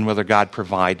and whether God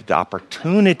provided the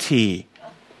opportunity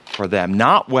for them,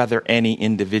 not whether any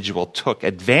individual took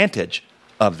advantage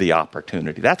of the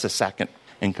opportunity. That's a second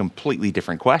and completely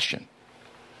different question.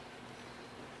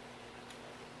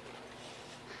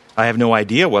 I have no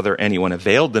idea whether anyone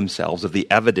availed themselves of the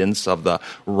evidence of the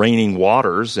raining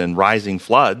waters and rising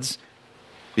floods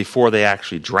before they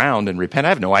actually drowned and repent. I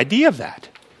have no idea of that.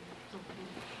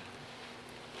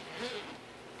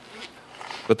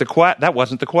 But that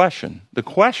wasn't the question. The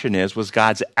question is, was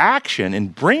God's action in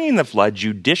bringing the flood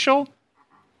judicial,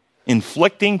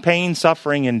 inflicting pain,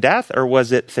 suffering, and death, or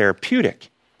was it therapeutic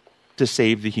to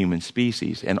save the human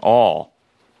species? And all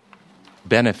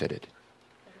benefited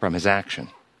from his action.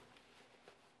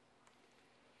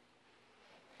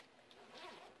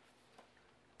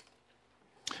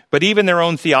 But even their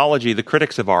own theology, the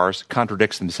critics of ours,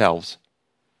 contradicts themselves.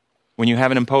 When you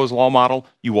have an imposed law model,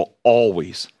 you will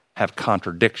always have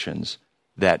contradictions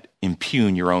that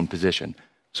impugn your own position.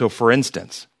 So for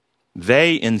instance,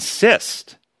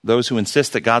 those who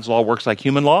insist that God's law works like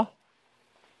human law,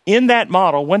 in that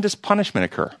model, when does punishment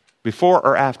occur? Before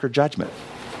or after judgment?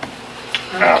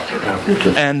 After.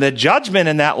 And the judgment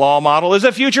in that law model is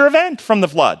a future event from the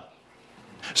flood.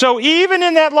 So even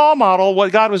in that law model,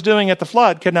 what God was doing at the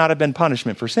flood could not have been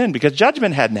punishment for sin because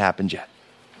judgment hadn't happened yet.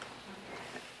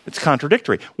 It's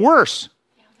contradictory. Worse,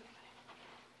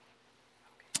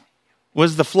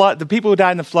 was the flood, the people who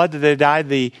died in the flood, did they die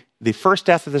the first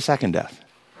death or the second death?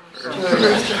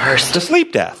 First. The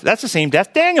sleep death. That's the same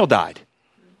death Daniel died.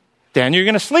 Daniel, you're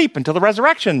going to sleep until the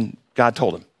resurrection, God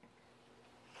told him.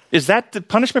 Is that the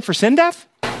punishment for sin death?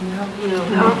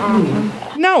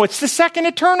 No, it's the second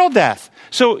eternal death.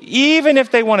 So even if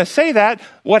they want to say that,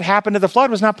 what happened to the flood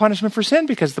was not punishment for sin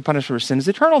because the punishment for sin is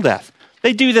eternal death.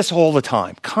 They do this all the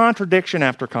time. Contradiction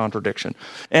after contradiction.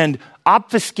 And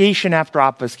obfuscation after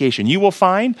obfuscation. You will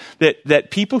find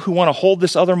that people who want to hold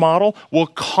this other model will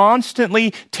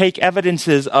constantly take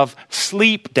evidences of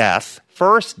sleep death,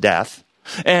 first death,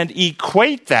 and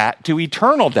equate that to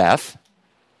eternal death.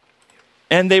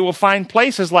 And they will find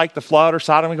places like the flood or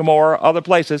Sodom and Gomorrah, other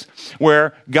places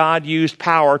where God used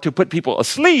power to put people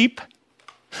asleep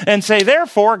and say,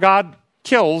 therefore, God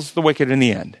kills the wicked in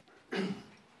the end.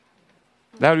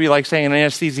 That would be like saying an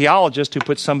anesthesiologist who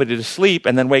puts somebody to sleep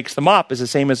and then wakes them up is the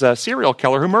same as a serial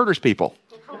killer who murders people.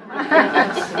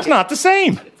 It's not the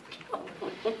same.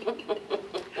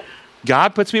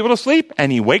 God puts people to sleep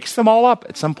and he wakes them all up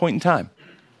at some point in time.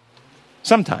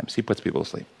 Sometimes he puts people to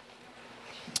sleep.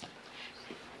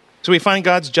 So we find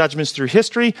God's judgments through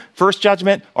history. First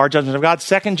judgment, our judgment of God.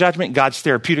 Second judgment, God's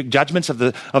therapeutic judgments of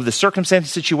the circumstance and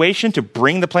situation to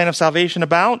bring the plan of salvation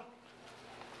about.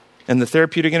 And the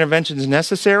therapeutic intervention is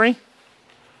necessary.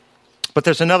 But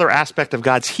there's another aspect of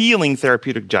God's healing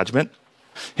therapeutic judgment.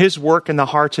 His work in the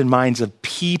hearts and minds of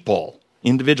people,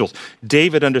 individuals.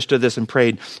 David understood this and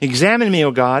prayed, examine me,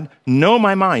 O God, know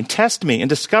my mind, test me and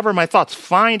discover my thoughts.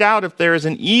 Find out if there is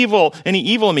any evil in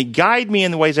me. Guide me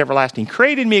in the ways everlasting.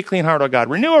 Create in me a clean heart, O God.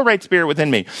 Renew a right spirit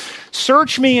within me.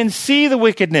 Search me and see the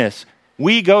wickedness.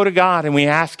 We go to God and we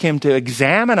ask him to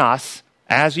examine us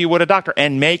as you would a doctor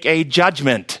and make a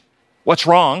judgment. What's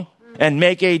wrong? And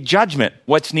make a judgment.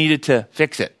 What's needed to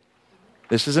fix it?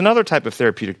 This is another type of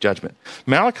therapeutic judgment.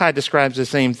 Malachi describes the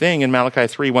same thing in Malachi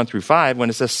 3:1-5 when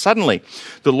it says, suddenly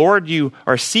the Lord you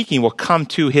are seeking will come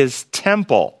to his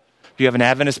temple. Do you have an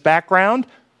Adventist background?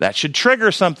 That should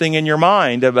trigger something in your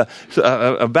mind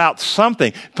about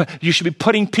something. You should be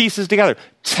putting pieces together.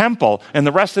 Temple, and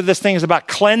the rest of this thing is about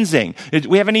cleansing. Do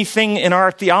we have anything in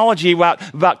our theology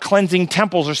about cleansing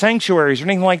temples or sanctuaries or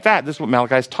anything like that? This is what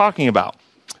Malachi is talking about.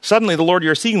 Suddenly the Lord you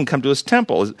are seeking will come to his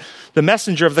temple. The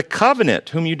messenger of the covenant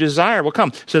whom you desire will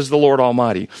come, says the Lord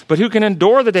Almighty. But who can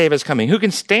endure the day of his coming? Who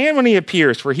can stand when he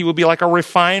appears? For he will be like a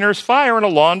refiner's fire and a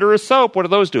launderer's soap. What do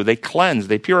those do? They cleanse,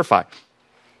 they purify.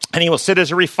 And he will sit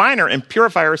as a refiner and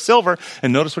purifier of silver.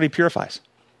 And notice what he purifies.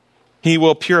 He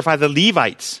will purify the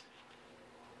Levites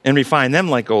and refine them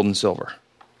like gold and silver.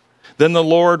 Then the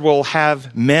Lord will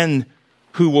have men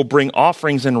who will bring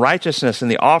offerings in righteousness,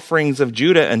 and the offerings of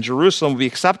Judah and Jerusalem will be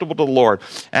acceptable to the Lord,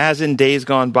 as in days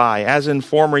gone by, as in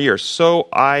former years. So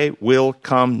I will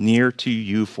come near to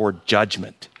you for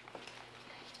judgment.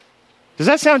 Does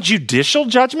that sound judicial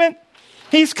judgment?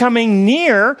 He's coming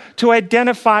near to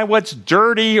identify what's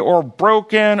dirty or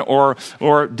broken or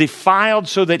defiled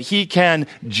so that he can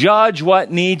judge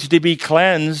what needs to be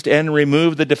cleansed and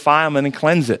remove the defilement and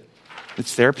cleanse it.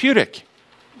 It's therapeutic.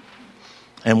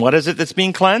 And what is it that's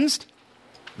being cleansed?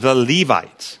 The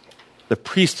Levites, the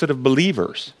priesthood of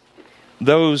believers,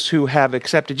 those who have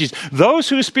accepted Jesus. Those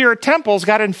whose spirit temples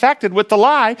got infected with the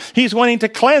lie, he's wanting to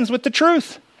cleanse with the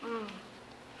truth.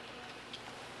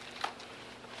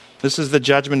 This is the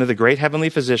judgment of the great heavenly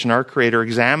physician, our Creator,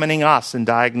 examining us and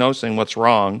diagnosing what's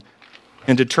wrong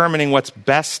and determining what's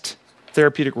best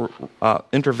therapeutic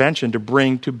intervention to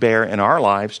bring to bear in our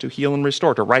lives to heal and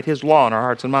restore, to write his law in our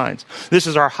hearts and minds. This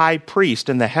is our high priest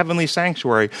in the heavenly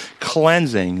sanctuary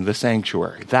cleansing the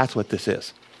sanctuary. That's what this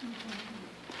is.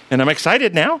 And I'm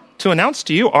excited now to announce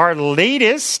to you our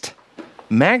latest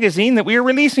magazine that we are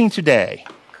releasing today.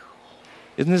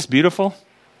 Isn't this beautiful?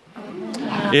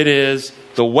 It is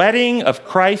The Wedding of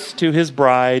Christ to His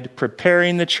Bride,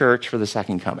 Preparing the Church for the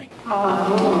Second Coming.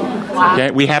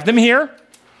 Okay, we have them here.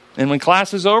 And when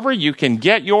class is over, you can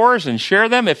get yours and share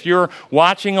them. If you're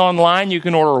watching online, you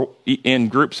can order in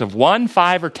groups of 1,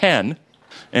 5, or 10.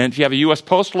 And if you have a U.S.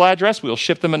 postal address, we'll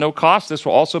ship them at no cost. This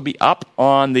will also be up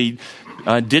on the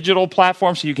digital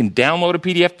platform, so you can download a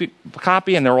PDF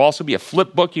copy, and there will also be a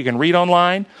flip book you can read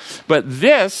online. But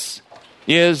this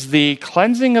is the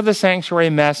cleansing of the sanctuary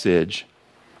message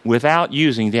without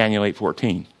using Daniel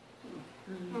 8:14.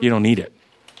 You don't need it.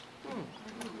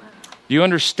 Do you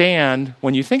understand,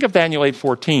 when you think of Daniel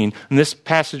 8:14, and this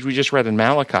passage we just read in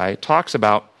Malachi, it talks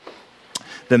about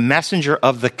the messenger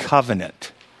of the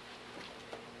covenant.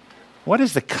 What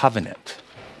is the covenant?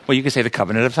 Well, you could say the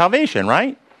covenant of salvation,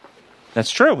 right?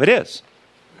 That's true, it is.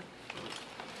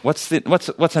 What's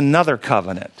another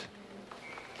covenant?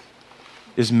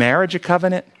 Is marriage a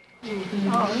covenant?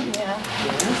 Oh,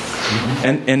 yeah.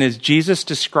 And is Jesus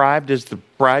described as the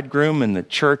bridegroom and the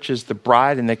church as the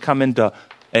bride, and they come into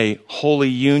a holy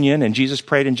union? And Jesus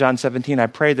prayed in John 17, I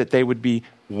pray that they would be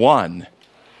one,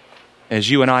 as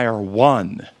you and I are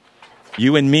one.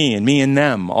 You and me and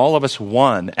them, all of us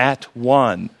one, at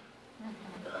one.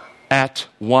 At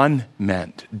one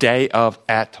meant, day of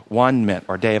at one meant,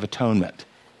 or day of atonement.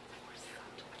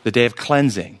 The day of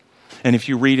cleansing. And if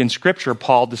you read in Scripture,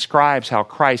 Paul describes how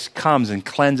Christ comes and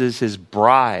cleanses his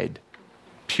bride,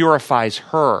 purifies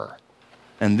her.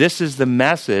 And this is the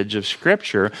message of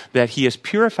Scripture, that he is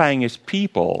purifying his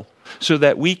people so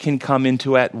that we can come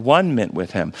into at one-ment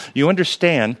with him. You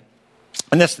understand,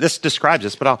 and this describes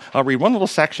this, but I'll read one little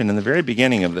section in the very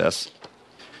beginning of this.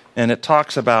 And it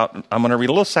talks about, I'm going to read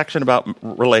a little section about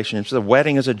relationships. The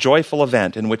wedding is a joyful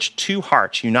event in which two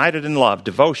hearts united in love,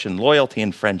 devotion, loyalty,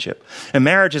 and friendship. And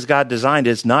marriage, as God designed,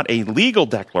 is not a legal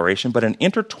declaration, but an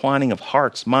intertwining of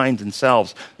hearts, minds, and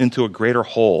selves into a greater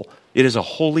whole. It is a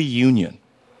holy union.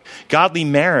 Godly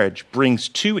marriage brings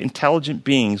two intelligent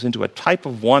beings into a type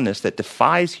of oneness that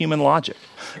defies human logic.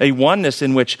 A oneness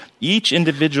in which each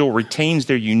individual retains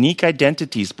their unique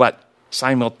identities, but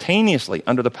simultaneously,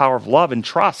 under the power of love and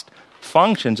trust,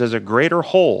 functions as a greater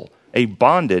whole, a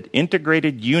bonded,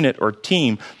 integrated unit or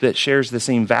team that shares the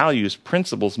same values,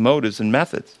 principles, motives, and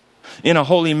methods. In a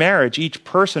holy marriage, each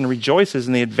person rejoices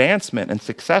in the advancement and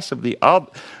success of the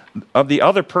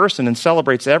other person and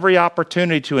celebrates every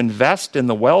opportunity to invest in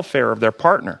the welfare of their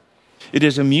partner. It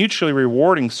is a mutually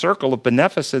rewarding circle of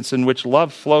beneficence in which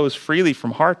love flows freely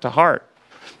from heart to heart.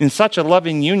 In such a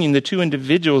loving union, the two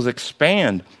individuals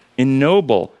expand,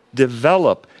 ennoble,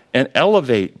 develop, and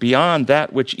elevate beyond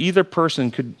that which either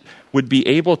person would be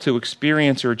able to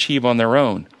experience or achieve on their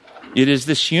own. It is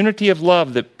this unity of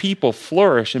love that people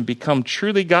flourish and become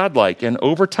truly godlike, and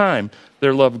over time,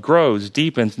 their love grows,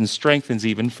 deepens, and strengthens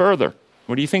even further.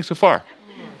 What do you think so far?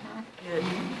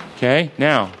 Okay,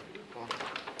 now,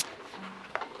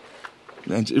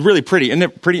 it's really pretty. Isn't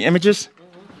it pretty images?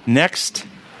 Next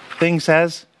thing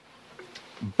says,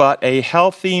 but a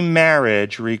healthy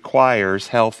marriage requires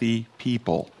healthy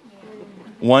people.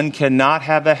 One cannot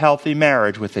have a healthy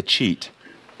marriage with a cheat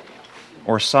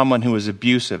or someone who is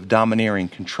abusive, domineering,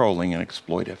 controlling, and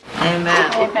exploitive.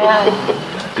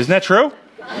 Amen. Isn't that true?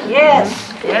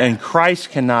 Yes. And Christ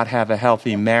cannot have a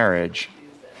healthy marriage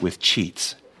with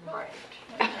cheats.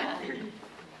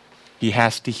 He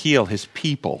has to heal his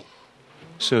people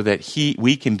so that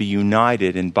we can be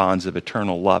united in bonds of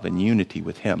eternal love and unity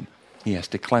with him. He has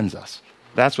to cleanse us.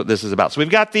 That's what this is about. So we've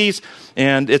got these,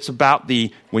 and it's about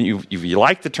if you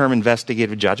like the term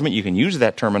investigative judgment, you can use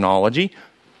that terminology,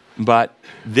 but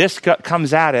this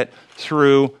comes at it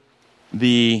through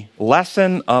the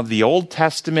lesson of the Old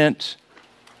Testament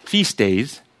feast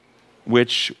days,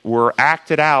 which were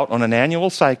acted out on an annual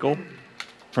cycle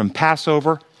from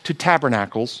Passover to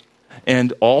Tabernacles,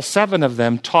 and all 7 of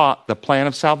them taught the plan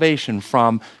of salvation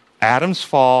from Adam's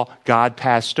fall. God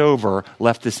passed over,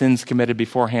 left the sins committed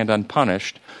beforehand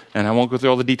unpunished. And I won't go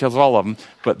through all the details of all of them.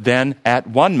 But then at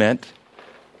one meant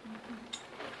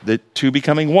the two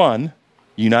becoming one,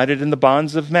 united in the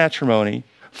bonds of matrimony,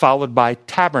 followed by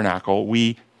tabernacle.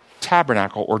 We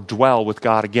tabernacle or dwell with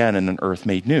God again in an earth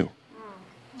made new.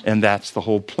 And that's the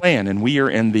whole plan. And we are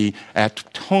in the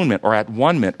atonement or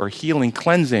at-one-ment or healing,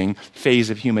 cleansing phase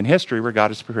of human history where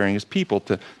God is preparing his people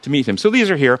to meet him. So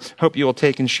these are here. Hope you will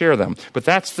take and share them. But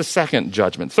that's the second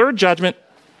judgment. Third judgment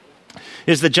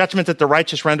is the judgment that the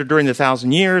righteous rendered during the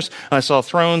 1,000 years. I saw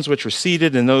thrones which were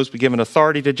seated and those be given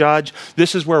authority to judge.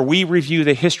 This is where we review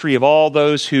the history of all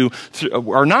those who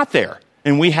are not there.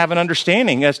 And we have an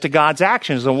understanding as to God's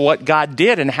actions and what God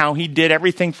did and how he did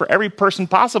everything for every person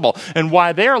possible and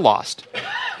why they're lost.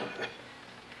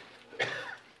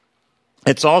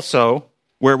 It's also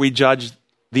where we judge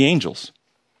the angels.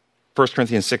 1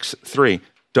 Corinthians 6:3.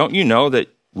 Don't you know that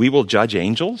we will judge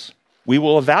angels? We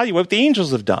will evaluate what the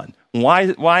angels have done. Why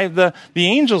the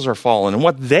angels are fallen and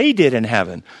what they did in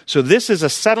heaven. So this is a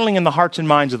settling in the hearts and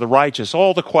minds of the righteous,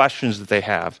 all the questions that they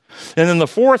have. And then the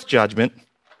fourth judgment,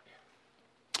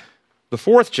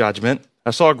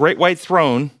 I saw a great white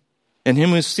throne and him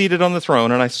who is seated on the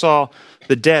throne. And I saw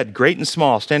the dead, great and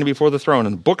small, standing before the throne.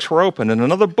 And the books were open. And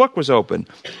another book was open,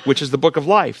 which is the book of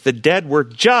life. The dead were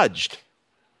judged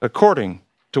according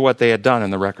to what they had done in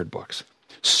the record books.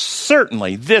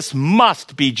 Certainly, this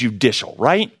must be judicial,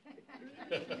 right?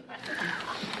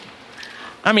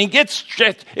 I mean,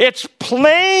 it's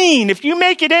plain. If you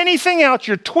make it anything else,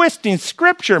 you're twisting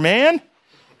Scripture, man.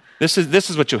 This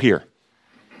is what you'll hear.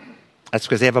 That's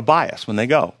because they have a bias when they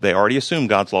go. They already assume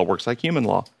God's law works like human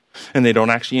law, and they don't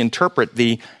actually interpret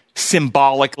the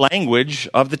symbolic language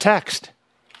of the text.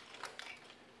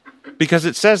 Because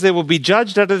it says they will be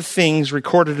judged out of the things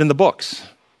recorded in the books.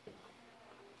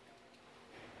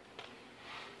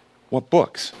 What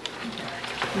books?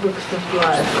 Books of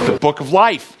life. The book of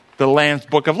life. The Lamb's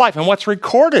book of life. And what's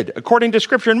recorded according to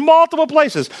Scripture in multiple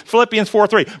places. Philippians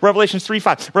 4:3, Revelation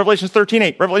 3:5, Revelation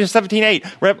 13:8, Revelation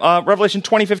 17:8, Revelation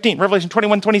 20:15, Revelation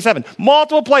 21:27.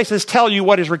 Multiple places tell you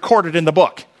what is recorded in the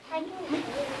book.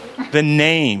 The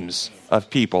names of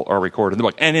people are recorded in the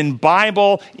book. And in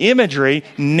Bible imagery,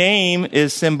 name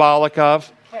is symbolic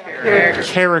of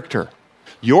character.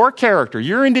 Your character,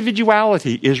 your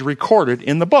individuality is recorded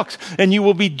in the books, and you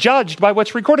will be judged by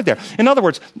what's recorded there. In other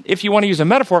words, if you want to use a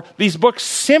metaphor, these books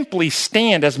simply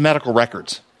stand as medical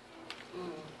records.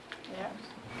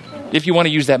 If you want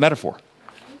to use that metaphor.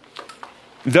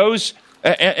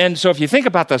 And so if you think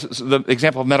about the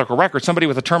example of medical records, somebody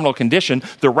with a terminal condition,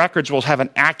 the records will have an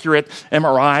accurate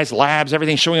MRIs, labs,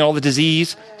 everything showing all the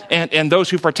disease. And those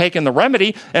who partake in the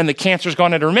remedy and the cancer's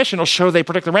gone into remission will show they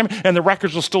predict the remedy. And the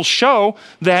records will still show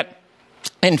that,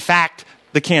 in fact,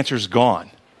 the cancer's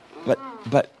gone.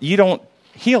 But you don't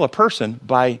heal a person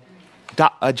by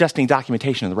adjusting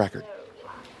documentation in the record.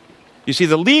 You see,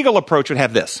 the legal approach would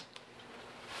have this.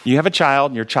 You have a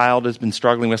child, and your child has been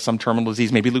struggling with some terminal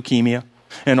disease, maybe leukemia,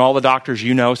 and all the doctors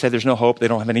you know say there's no hope, they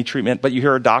don't have any treatment, but you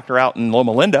hear a doctor out in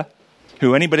Loma Linda,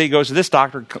 who anybody who goes to this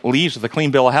doctor leaves with a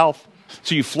clean bill of health.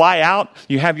 So you fly out,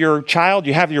 you have your child,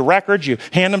 you have your records, you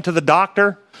hand them to the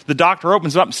doctor. The doctor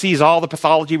opens up and sees all the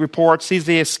pathology reports, sees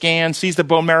the scan, sees the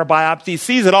bone marrow biopsy,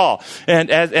 sees it all. And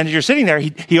as you're sitting there,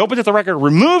 he opens up the record,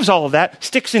 removes all of that,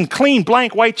 sticks in clean,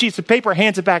 blank, white sheets of paper,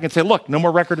 hands it back and says, look, no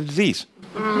more record of disease.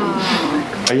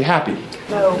 Are you happy?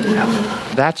 No.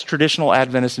 That's traditional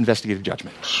Adventist investigative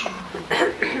judgment.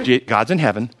 God's in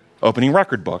heaven, opening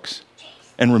record books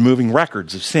and removing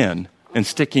records of sin and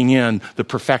sticking in the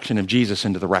perfection of Jesus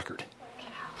into the record.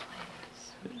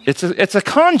 It's a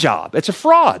con job. It's a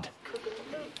fraud.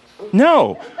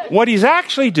 No. What he's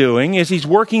actually doing is he's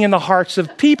working in the hearts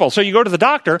of people. So you go to the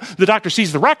doctor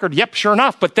sees the record, yep, sure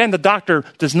enough, but then the doctor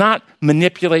does not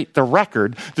manipulate the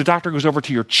record. The doctor goes over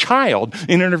to your child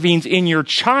and intervenes in your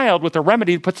child with a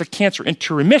remedy that puts the cancer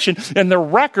into remission, and the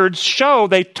records show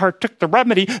they took the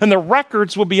remedy, and the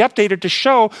records will be updated to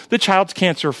show the child's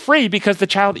cancer-free because the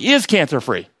child is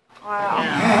cancer-free.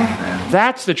 Wow.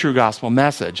 That's the true gospel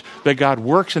message, that God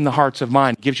works in the hearts of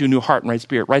mind, gives you a new heart and right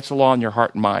spirit, writes the law in your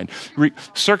heart and mind,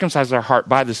 circumcises our heart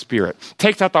by the Spirit,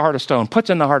 takes out the heart of stone, puts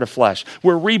in the heart of flesh.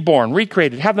 We're reborn,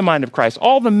 recreated, have the mind of Christ.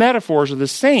 All the metaphors are the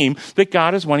same, that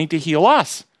God is wanting to heal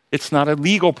us. It's not a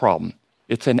legal problem.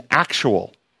 It's an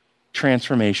actual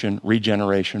transformation,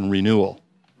 regeneration, renewal.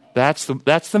 That's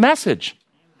the message.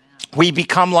 We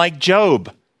become like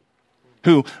Job,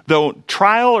 who, though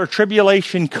trial or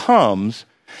tribulation comes,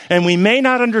 and we may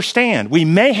not understand, we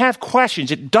may have questions,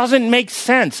 it doesn't make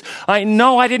sense, I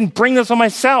know I didn't bring this on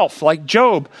myself, like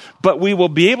Job, but we will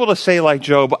be able to say like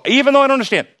Job, even though I don't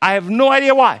understand, I have no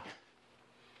idea why,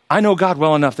 I know God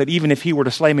well enough that even if he were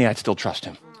to slay me, I'd still trust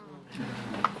him.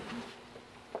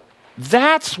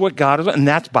 That's what God is, and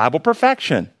that's Bible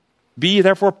perfection. Be ye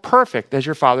therefore perfect as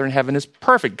your Father in heaven is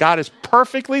perfect. God is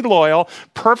perfectly loyal,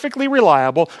 perfectly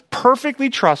reliable, perfectly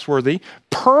trustworthy,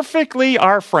 perfectly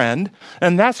our friend,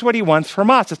 and that's what he wants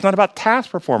from us. It's not about task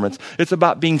performance. It's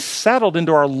about being settled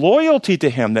into our loyalty to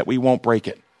him that we won't break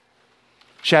it.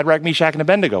 Shadrach, Meshach, and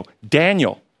Abednego,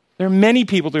 Daniel. There are many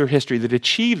people through history that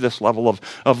achieve this level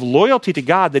of loyalty to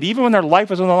God that even when their life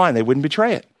was on the line, they wouldn't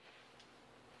betray it.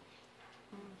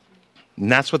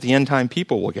 And that's what the end time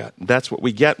people will get. That's what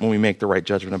we get when we make the right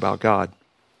judgment about God.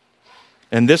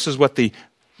 And this is what the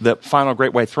final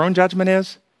great white throne judgment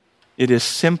is. It is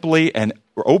simply an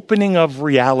opening of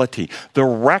reality. The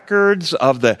records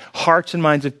of the hearts and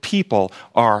minds of people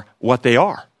are what they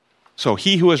are. So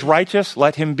he who is righteous,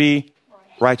 let him be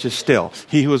righteous still.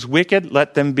 He who is wicked,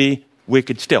 let them be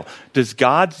wicked still. Does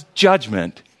God's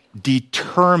judgment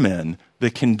determine the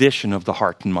condition of the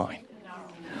heart and mind?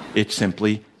 It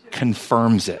simply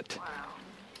confirms it.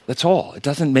 That's all. It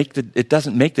doesn't make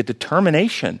the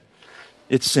determination.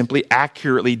 It simply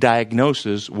accurately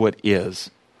diagnoses what is.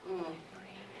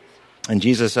 And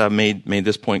Jesus made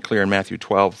this point clear in Matthew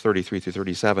 12:33 through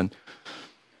 37.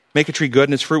 Make a tree good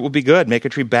and its fruit will be good. Make a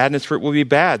tree bad and its fruit will be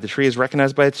bad. The tree is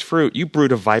recognized by its fruit. You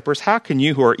brood of vipers, how can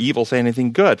you who are evil say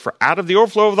anything good? For out of the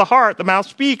overflow of the heart, the mouth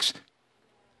speaks.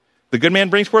 The good man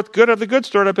brings forth good of the good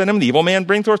stored up in him. The evil man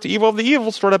brings forth the evil of the evil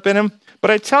stored up in him.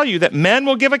 But I tell you that men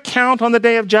will give account on the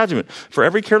day of judgment for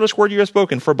every careless word you have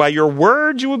spoken. For by your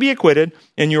words you will be acquitted,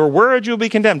 and your words you will be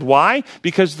condemned. Why?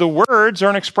 Because the words are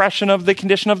an expression of the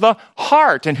condition of the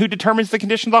heart. And who determines the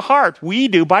condition of the heart? We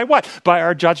do. By what? By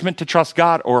our judgment to trust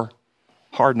God or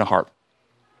harden the heart.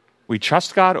 We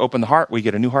trust God, open the heart, we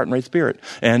get a new heart and right spirit.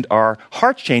 And our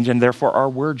hearts change, and therefore our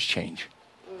words change.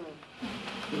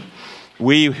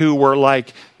 We who were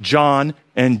like John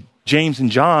and James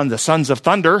and John, the sons of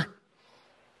thunder,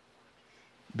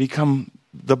 become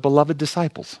the beloved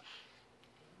disciples.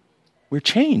 We're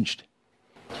changed.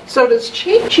 So does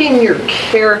changing your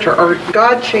character, or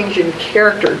God changing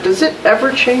character, does it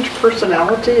ever change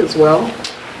personality as well?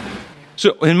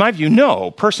 So in my view, no.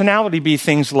 Personality be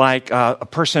things like a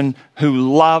person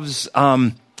who loves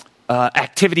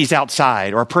activities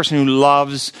outside, or a person who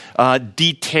loves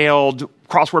detailed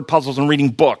crossword puzzles and reading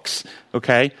books,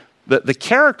 okay? The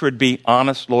character would be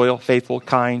honest, loyal, faithful,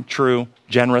 kind, true,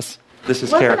 generous. This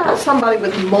is character. What about somebody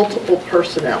with multiple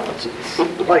personalities?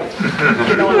 Like,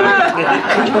 you know what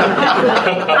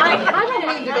I don't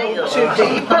mean to go too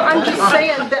deep, but I'm just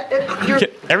saying that you're...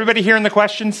 Everybody hearing the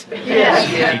questions?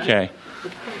 Yes. Okay.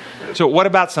 So what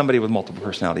about somebody with multiple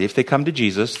personality? If they come to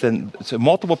Jesus, then it's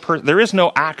there is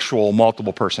no actual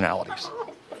multiple personalities.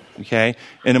 Okay?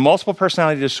 In a multiple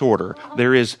personality disorder,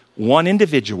 there is one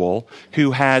individual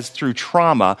who has, through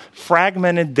trauma,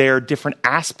 fragmented their different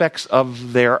aspects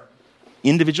of their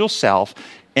individual self,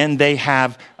 and they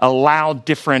have allowed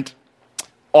different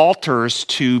alters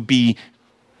to be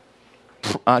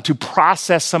to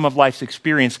process some of life's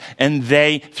experience, and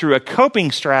they, through a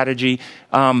coping strategy,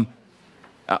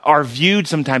 are viewed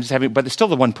sometimes as having, but it's still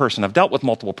the one person. I've dealt with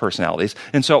multiple personalities,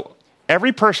 and so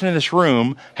every person in this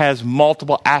room has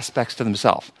multiple aspects to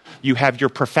themselves. You have your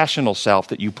professional self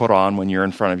that you put on when you're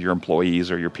in front of your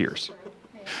employees or your peers.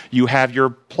 You have your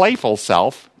playful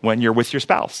self when you're with your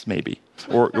spouse, maybe,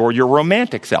 or your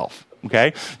romantic self.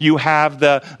 Okay, you have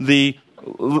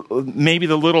maybe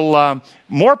the little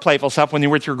more playful self when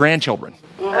you're with your grandchildren.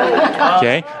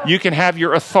 Okay, you can have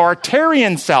your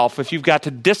authoritarian self if you've got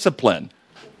to discipline.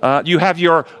 You have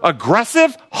your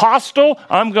aggressive, hostile,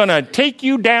 I'm going to take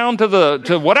you down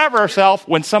to whatever self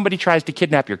when somebody tries to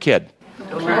kidnap your kid.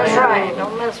 That's right.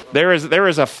 Don't mess with There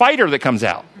is a fighter that comes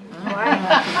out.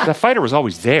 The fighter was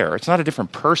always there. It's not a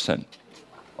different person.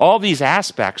 All these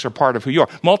aspects are part of who you are.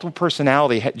 Multiple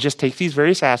personality just takes these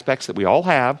various aspects that we all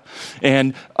have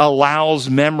and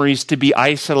allows memories to be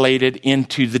isolated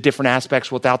into the different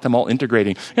aspects without them all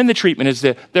integrating. And the treatment is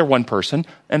that they're one person,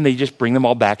 and they just bring them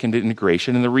all back into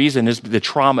integration. And the reason is the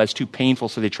trauma is too painful,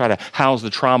 so they try to house the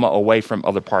trauma away from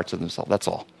other parts of themselves. That's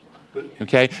all.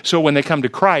 Okay? So when they come to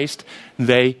Christ,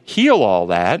 they heal all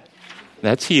that.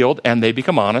 That's healed, and they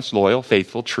become honest, loyal,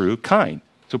 faithful, true, kind.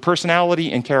 So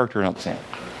personality and character are not the same.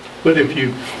 But if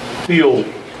you feel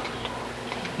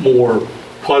more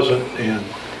pleasant and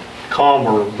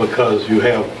calmer because you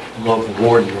have love of the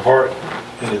Lord in your heart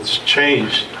and it's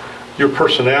changed, your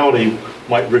personality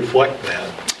might reflect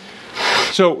that.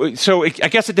 So I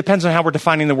guess it depends on how we're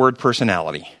defining the word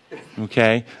personality.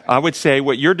 Okay? I would say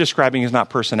what you're describing is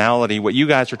not personality. What you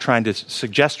guys are trying to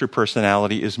suggest through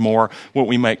personality is more what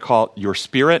we might call your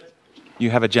spirit. You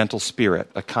have a gentle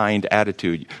spirit, a kind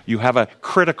attitude. You have a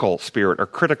critical spirit or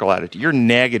critical attitude. You're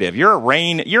negative. You're a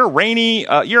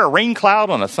rain cloud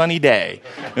on a sunny day.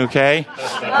 Okay?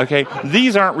 Okay?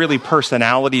 These aren't really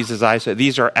personalities, as I said.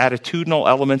 These are attitudinal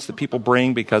elements that people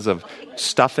bring because of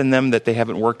stuff in them that they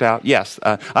haven't worked out. Yes,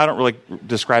 I don't really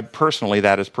describe personally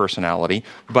that as personality,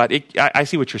 but I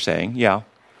see what you're saying. Yeah.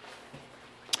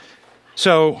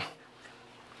 So,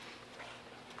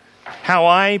 how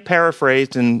I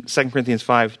paraphrased in 2 Corinthians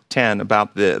 5:10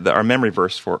 about our memory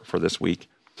verse for this week,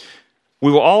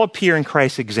 we will all appear in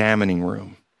Christ's examining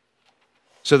room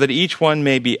so that each one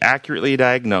may be accurately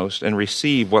diagnosed and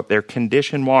receive what their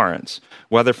condition warrants,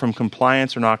 whether from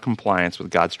compliance or not compliance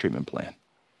with God's treatment plan.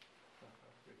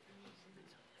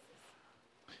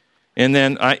 And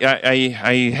then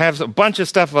I have a bunch of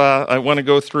stuff I want to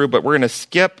go through, but we're going to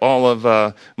skip all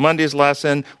of Monday's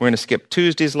lesson. We're going to skip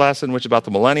Tuesday's lesson, which is about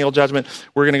the millennial judgment.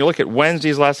 We're going to look at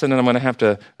Wednesday's lesson, and I'm going to have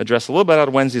to address a little bit out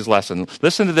of Wednesday's lesson.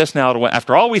 Listen to this now.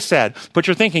 After all we said, put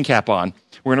your thinking cap on.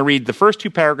 We're going to read the first 2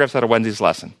 paragraphs out of Wednesday's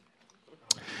lesson.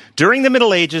 During the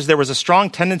Middle Ages, there was a strong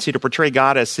tendency to portray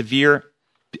God as severe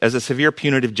as a severe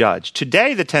punitive judge.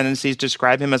 Today, the tendencies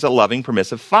describe him as a loving,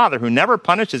 permissive father who never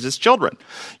punishes his children.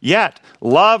 Yet,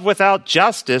 love without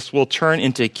justice will turn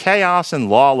into chaos and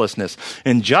lawlessness,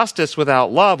 and justice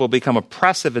without love will become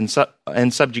oppressive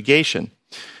and subjugation.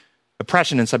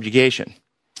 Oppression and subjugation.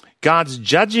 God's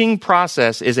judging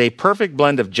process is a perfect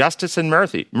blend of justice and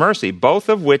mercy, both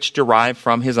of which derive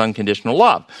from his unconditional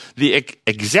love. The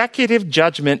executive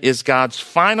judgment is God's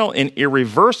final and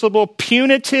irreversible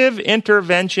punitive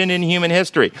intervention in human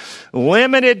history.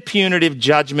 Limited punitive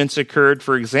judgments occurred,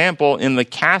 for example, in the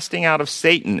casting out of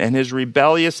Satan and his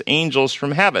rebellious angels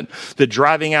from heaven, the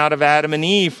driving out of Adam and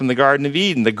Eve from the Garden of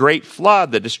Eden, the great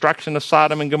flood, the destruction of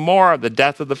Sodom and Gomorrah, the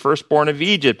death of the firstborn of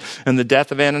Egypt, and the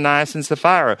death of Ananias and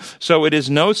Sapphira. So it is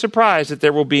no surprise that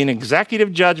there will be an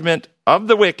executive judgment of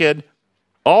the wicked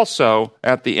also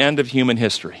at the end of human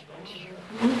history.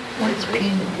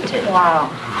 Wow.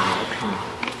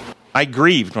 I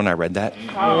grieved when I read that.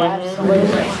 Oh,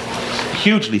 absolutely.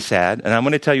 Hugely sad, and I'm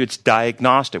going to tell you it's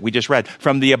diagnostic. We just read,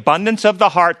 from the abundance of the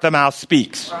heart, the mouth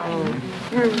speaks.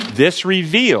 This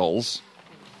reveals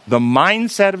the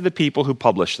mindset of the people who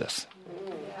publish this.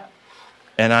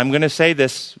 And I'm going to say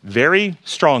this very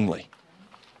strongly.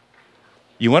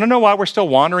 You want to know why we're still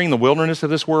wandering the wilderness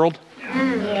of this world?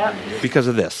 Yeah. Because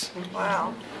of this.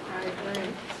 Wow. I agree.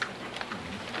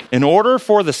 In order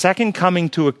for the second coming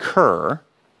to occur,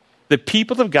 the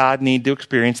people of God need to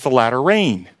experience the latter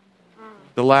rain.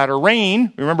 The latter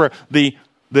rain, remember,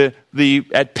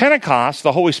 at Pentecost,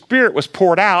 the Holy Spirit was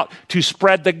poured out to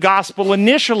spread the gospel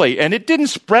initially. And it didn't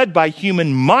spread by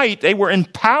human might. They were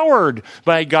empowered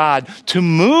by God to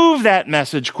move that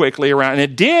message quickly around. And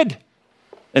it did.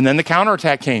 And then the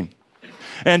counterattack came.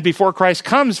 And before Christ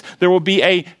comes, there will be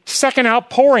a second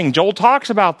outpouring. Joel talks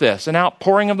about this, an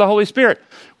outpouring of the Holy Spirit.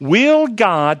 Will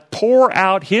God pour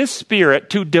out his Spirit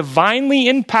to divinely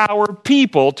empower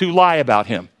people to lie about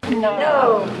him?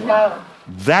 No.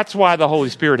 That's why the Holy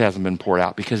Spirit hasn't been poured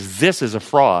out, because this is a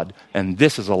fraud and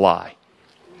this is a lie.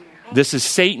 This is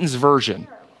Satan's version.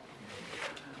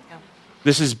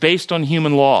 This is based on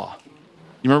human law.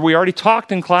 You remember we already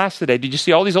talked in class today. Did you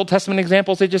see all these Old Testament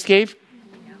examples they just gave?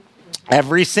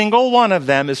 Every single one of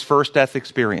them is first death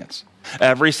experience.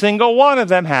 Every single one of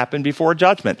them happened before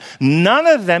judgment. None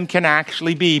of them can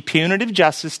actually be punitive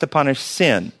justice to punish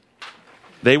sin.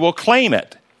 They will claim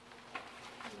it,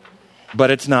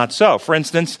 but it's not so. For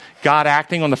instance, God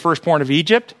acting on the firstborn of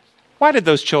Egypt. Why did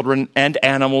those children and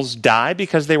animals die?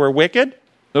 Because they were wicked?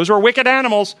 Those were wicked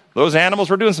animals. Those animals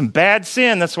were doing some bad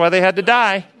sin. That's why they had to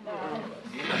die.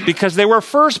 Because they were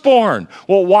firstborn.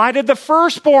 Well, why did the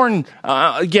firstborn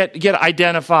get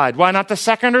identified? Why not the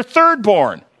second or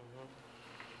thirdborn?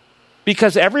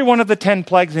 Because every one of the 10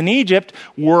 plagues in Egypt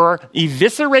were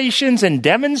eviscerations and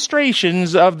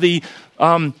demonstrations of the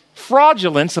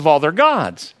fraudulence of all their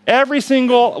gods. Every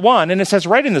single one. And it says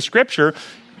right in the scripture,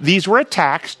 these were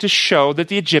attacks to show that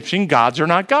the Egyptian gods are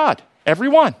not God. Every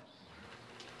one.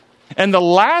 And the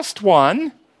last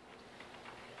one,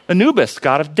 Anubis,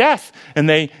 god of death, and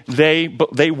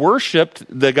they worshipped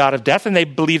the god of death, and they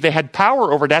believed they had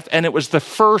power over death, and it was the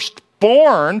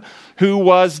firstborn who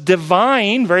was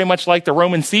divine, very much like the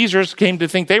Roman Caesars came to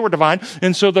think they were divine,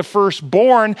 and so the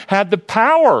firstborn had the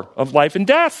power of life and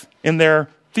death in their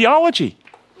theology.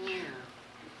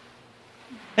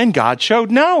 And God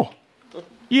showed, no,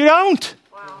 you don't.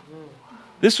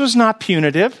 This was not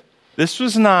punitive. This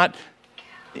was not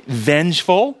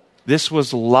vengeful. This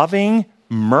was loving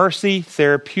mercy,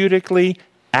 therapeutically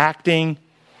acting,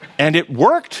 and it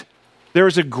worked. There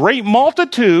was a great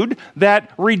multitude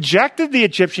that rejected the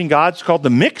Egyptian gods, called the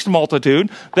mixed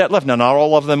multitude, that left. Now, not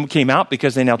all of them came out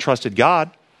because they now trusted God,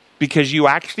 because you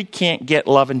actually can't get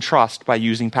love and trust by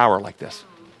using power like this.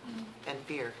 And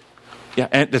fear. Yeah,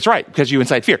 and that's right, because you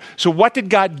incite fear. So what did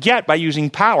God get by using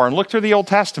power? And look through the Old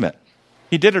Testament.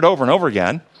 He did it over and over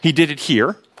again. He did it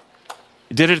here.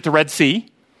 He did it at the Red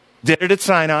Sea. Did it at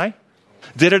Sinai.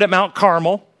 Did it at Mount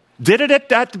Carmel. Did it at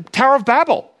the Tower of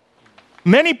Babel.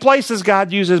 Many places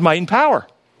God uses might and power.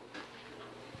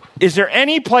 Is there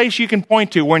any place you can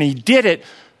point to when he did it,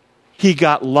 he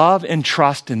got love and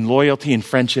trust and loyalty and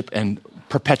friendship and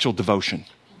perpetual devotion?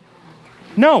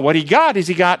 No, what he got is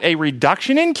he got a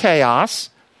reduction in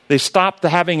chaos. They stopped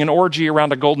having an orgy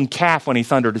around a golden calf when he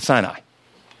thundered at Sinai.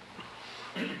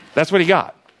 That's what he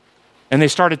got. And they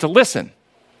started to listen.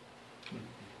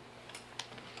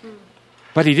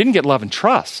 But he didn't get love and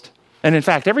trust. And in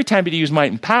fact, every time he used might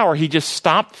and power, he just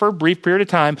stopped for a brief period of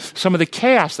time some of the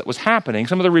chaos that was happening,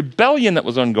 some of the rebellion that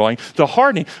was ongoing, the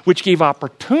hardening, which gave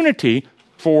opportunity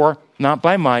for not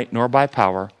by might nor by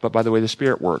power, but by the way the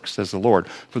Spirit works, says the Lord.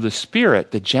 For the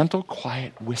Spirit, the gentle,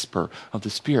 quiet whisper of the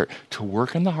Spirit, to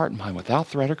work in the heart and mind without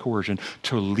threat or coercion,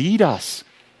 to lead us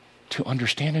to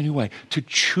understand a new way, to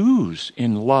choose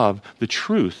in love the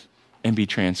truth and be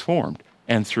transformed.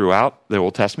 And throughout the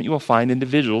Old Testament, you will find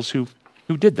individuals who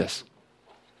did this.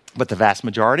 But the vast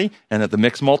majority, and that the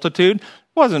mixed multitude,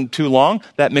 wasn't too long.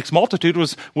 That mixed multitude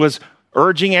was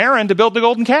urging Aaron to build the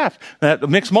golden calf. That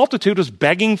mixed multitude was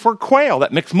begging for quail.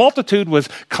 That mixed multitude was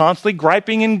constantly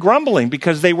griping and grumbling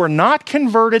because they were not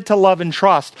converted to love and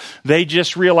trust. They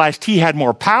just realized he had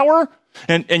more power,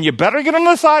 and you better get on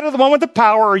the side of the one with the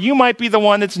power, or you might be the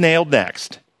one that's nailed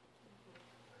next.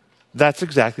 That's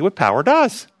exactly what power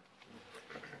does.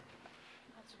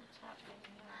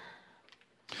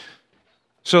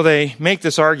 So they make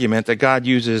this argument that God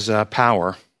uses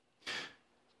power.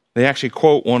 They actually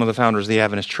quote one of the founders of the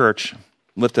Adventist Church,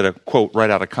 lifted a quote right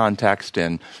out of context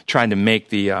and trying to make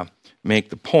the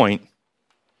point.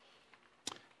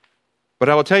 But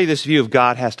I will tell you, this view of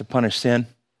God has to punish sin.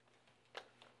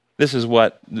 This is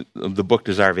what the book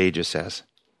Desire of Ages says,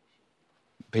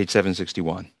 page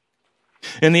 761.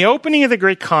 In the opening of the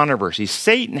great controversy,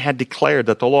 Satan had declared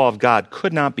that the law of God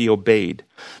could not be obeyed,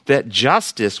 that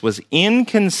justice was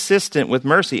inconsistent with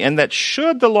mercy, and that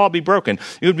should the law be broken,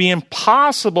 it would be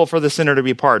impossible for the sinner to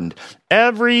be pardoned.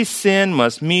 Every sin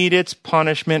must meet its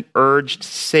punishment, urged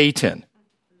Satan.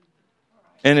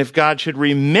 And if God should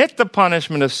remit the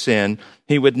punishment of sin,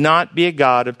 he would not be a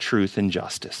God of truth and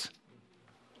justice.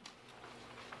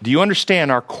 Do you understand?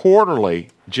 Our quarterly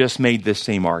just made this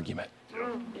same argument.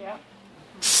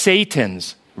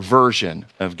 Satan's version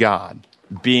of God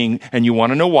being, and you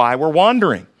want to know why we're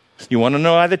wandering. You want to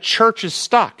know why the church is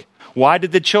stuck. Why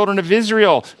did the children of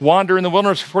Israel wander in the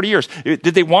wilderness for 40 years? Did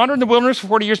they wander in the wilderness for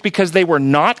 40 years because they were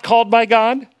not called by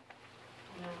God?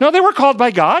 No, they were called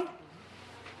by God.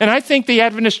 And I think the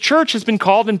Adventist church has been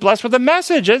called and blessed with a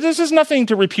message. This is nothing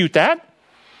to refute that.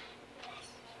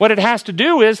 What it has to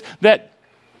do is that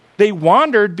they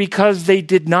wandered because they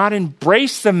did not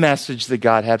embrace the message that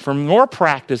God had for them, nor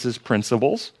practice his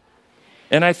principles.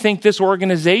 And I think this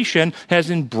organization has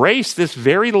embraced this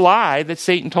very lie that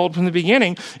Satan told from the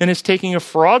beginning and is taking a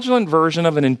fraudulent version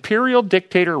of an imperial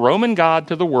dictator, Roman God,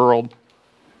 to the world,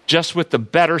 just with the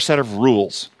better set of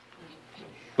rules.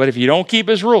 But if you don't keep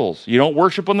his rules, you don't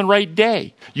worship on the right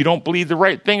day, you don't believe the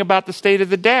right thing about the state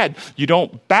of the dead, you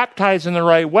don't baptize in the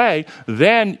right way,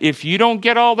 then if you don't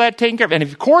get all that taken care of, and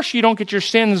of course you don't get your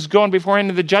sins going before end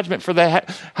of the judgment for the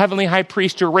heavenly high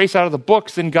priest to erase out of the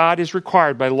books, then God is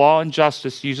required by law and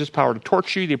justice to use his power to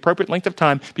torture you the appropriate length of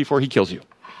time before he kills you.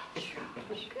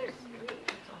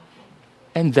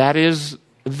 And that is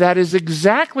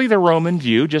exactly the Roman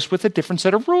view, just with a different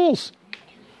set of rules.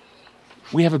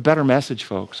 We have a better message,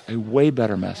 folks, a way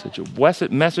better message, a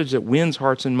message that wins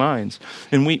hearts and minds.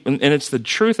 And it's the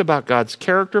truth about God's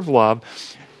character of love,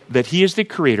 that he is the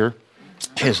creator.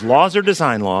 His laws are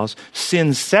design laws.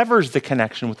 Sin severs the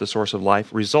connection with the source of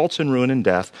life, results in ruin and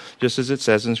death, just as it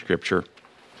says in Scripture.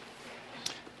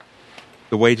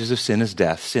 The wages of sin is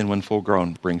death. Sin, when full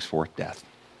grown, brings forth death.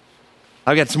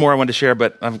 I've got some more I want to share,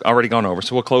 but I've already gone over.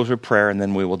 So we'll close with prayer, and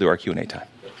then we will do our Q&A time.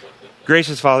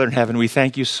 Gracious Father in heaven, we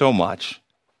thank you so much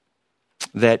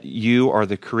that you are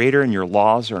the creator and your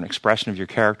laws are an expression of your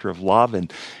character of love,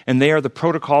 and they are the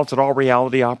protocols that all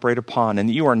reality operate upon,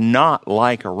 and you are not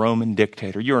like a Roman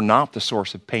dictator. You are not the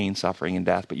source of pain, suffering, and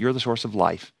death, but you're the source of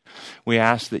life. We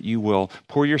ask that you will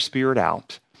pour your Spirit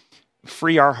out,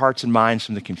 free our hearts and minds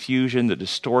from the confusion, the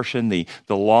distortion, the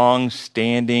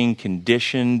long-standing,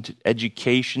 conditioned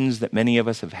educations that many of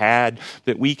us have had,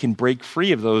 that we can break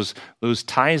free of those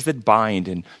ties that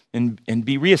bind and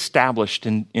be reestablished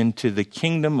into the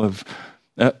kingdom of,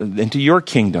 into your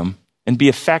kingdom, and be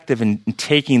effective in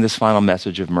taking this final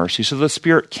message of mercy so the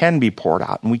Spirit can be poured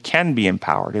out and we can be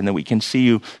empowered and that we can see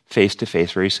you face to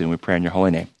face very soon. We pray in your holy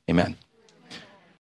name. Amen.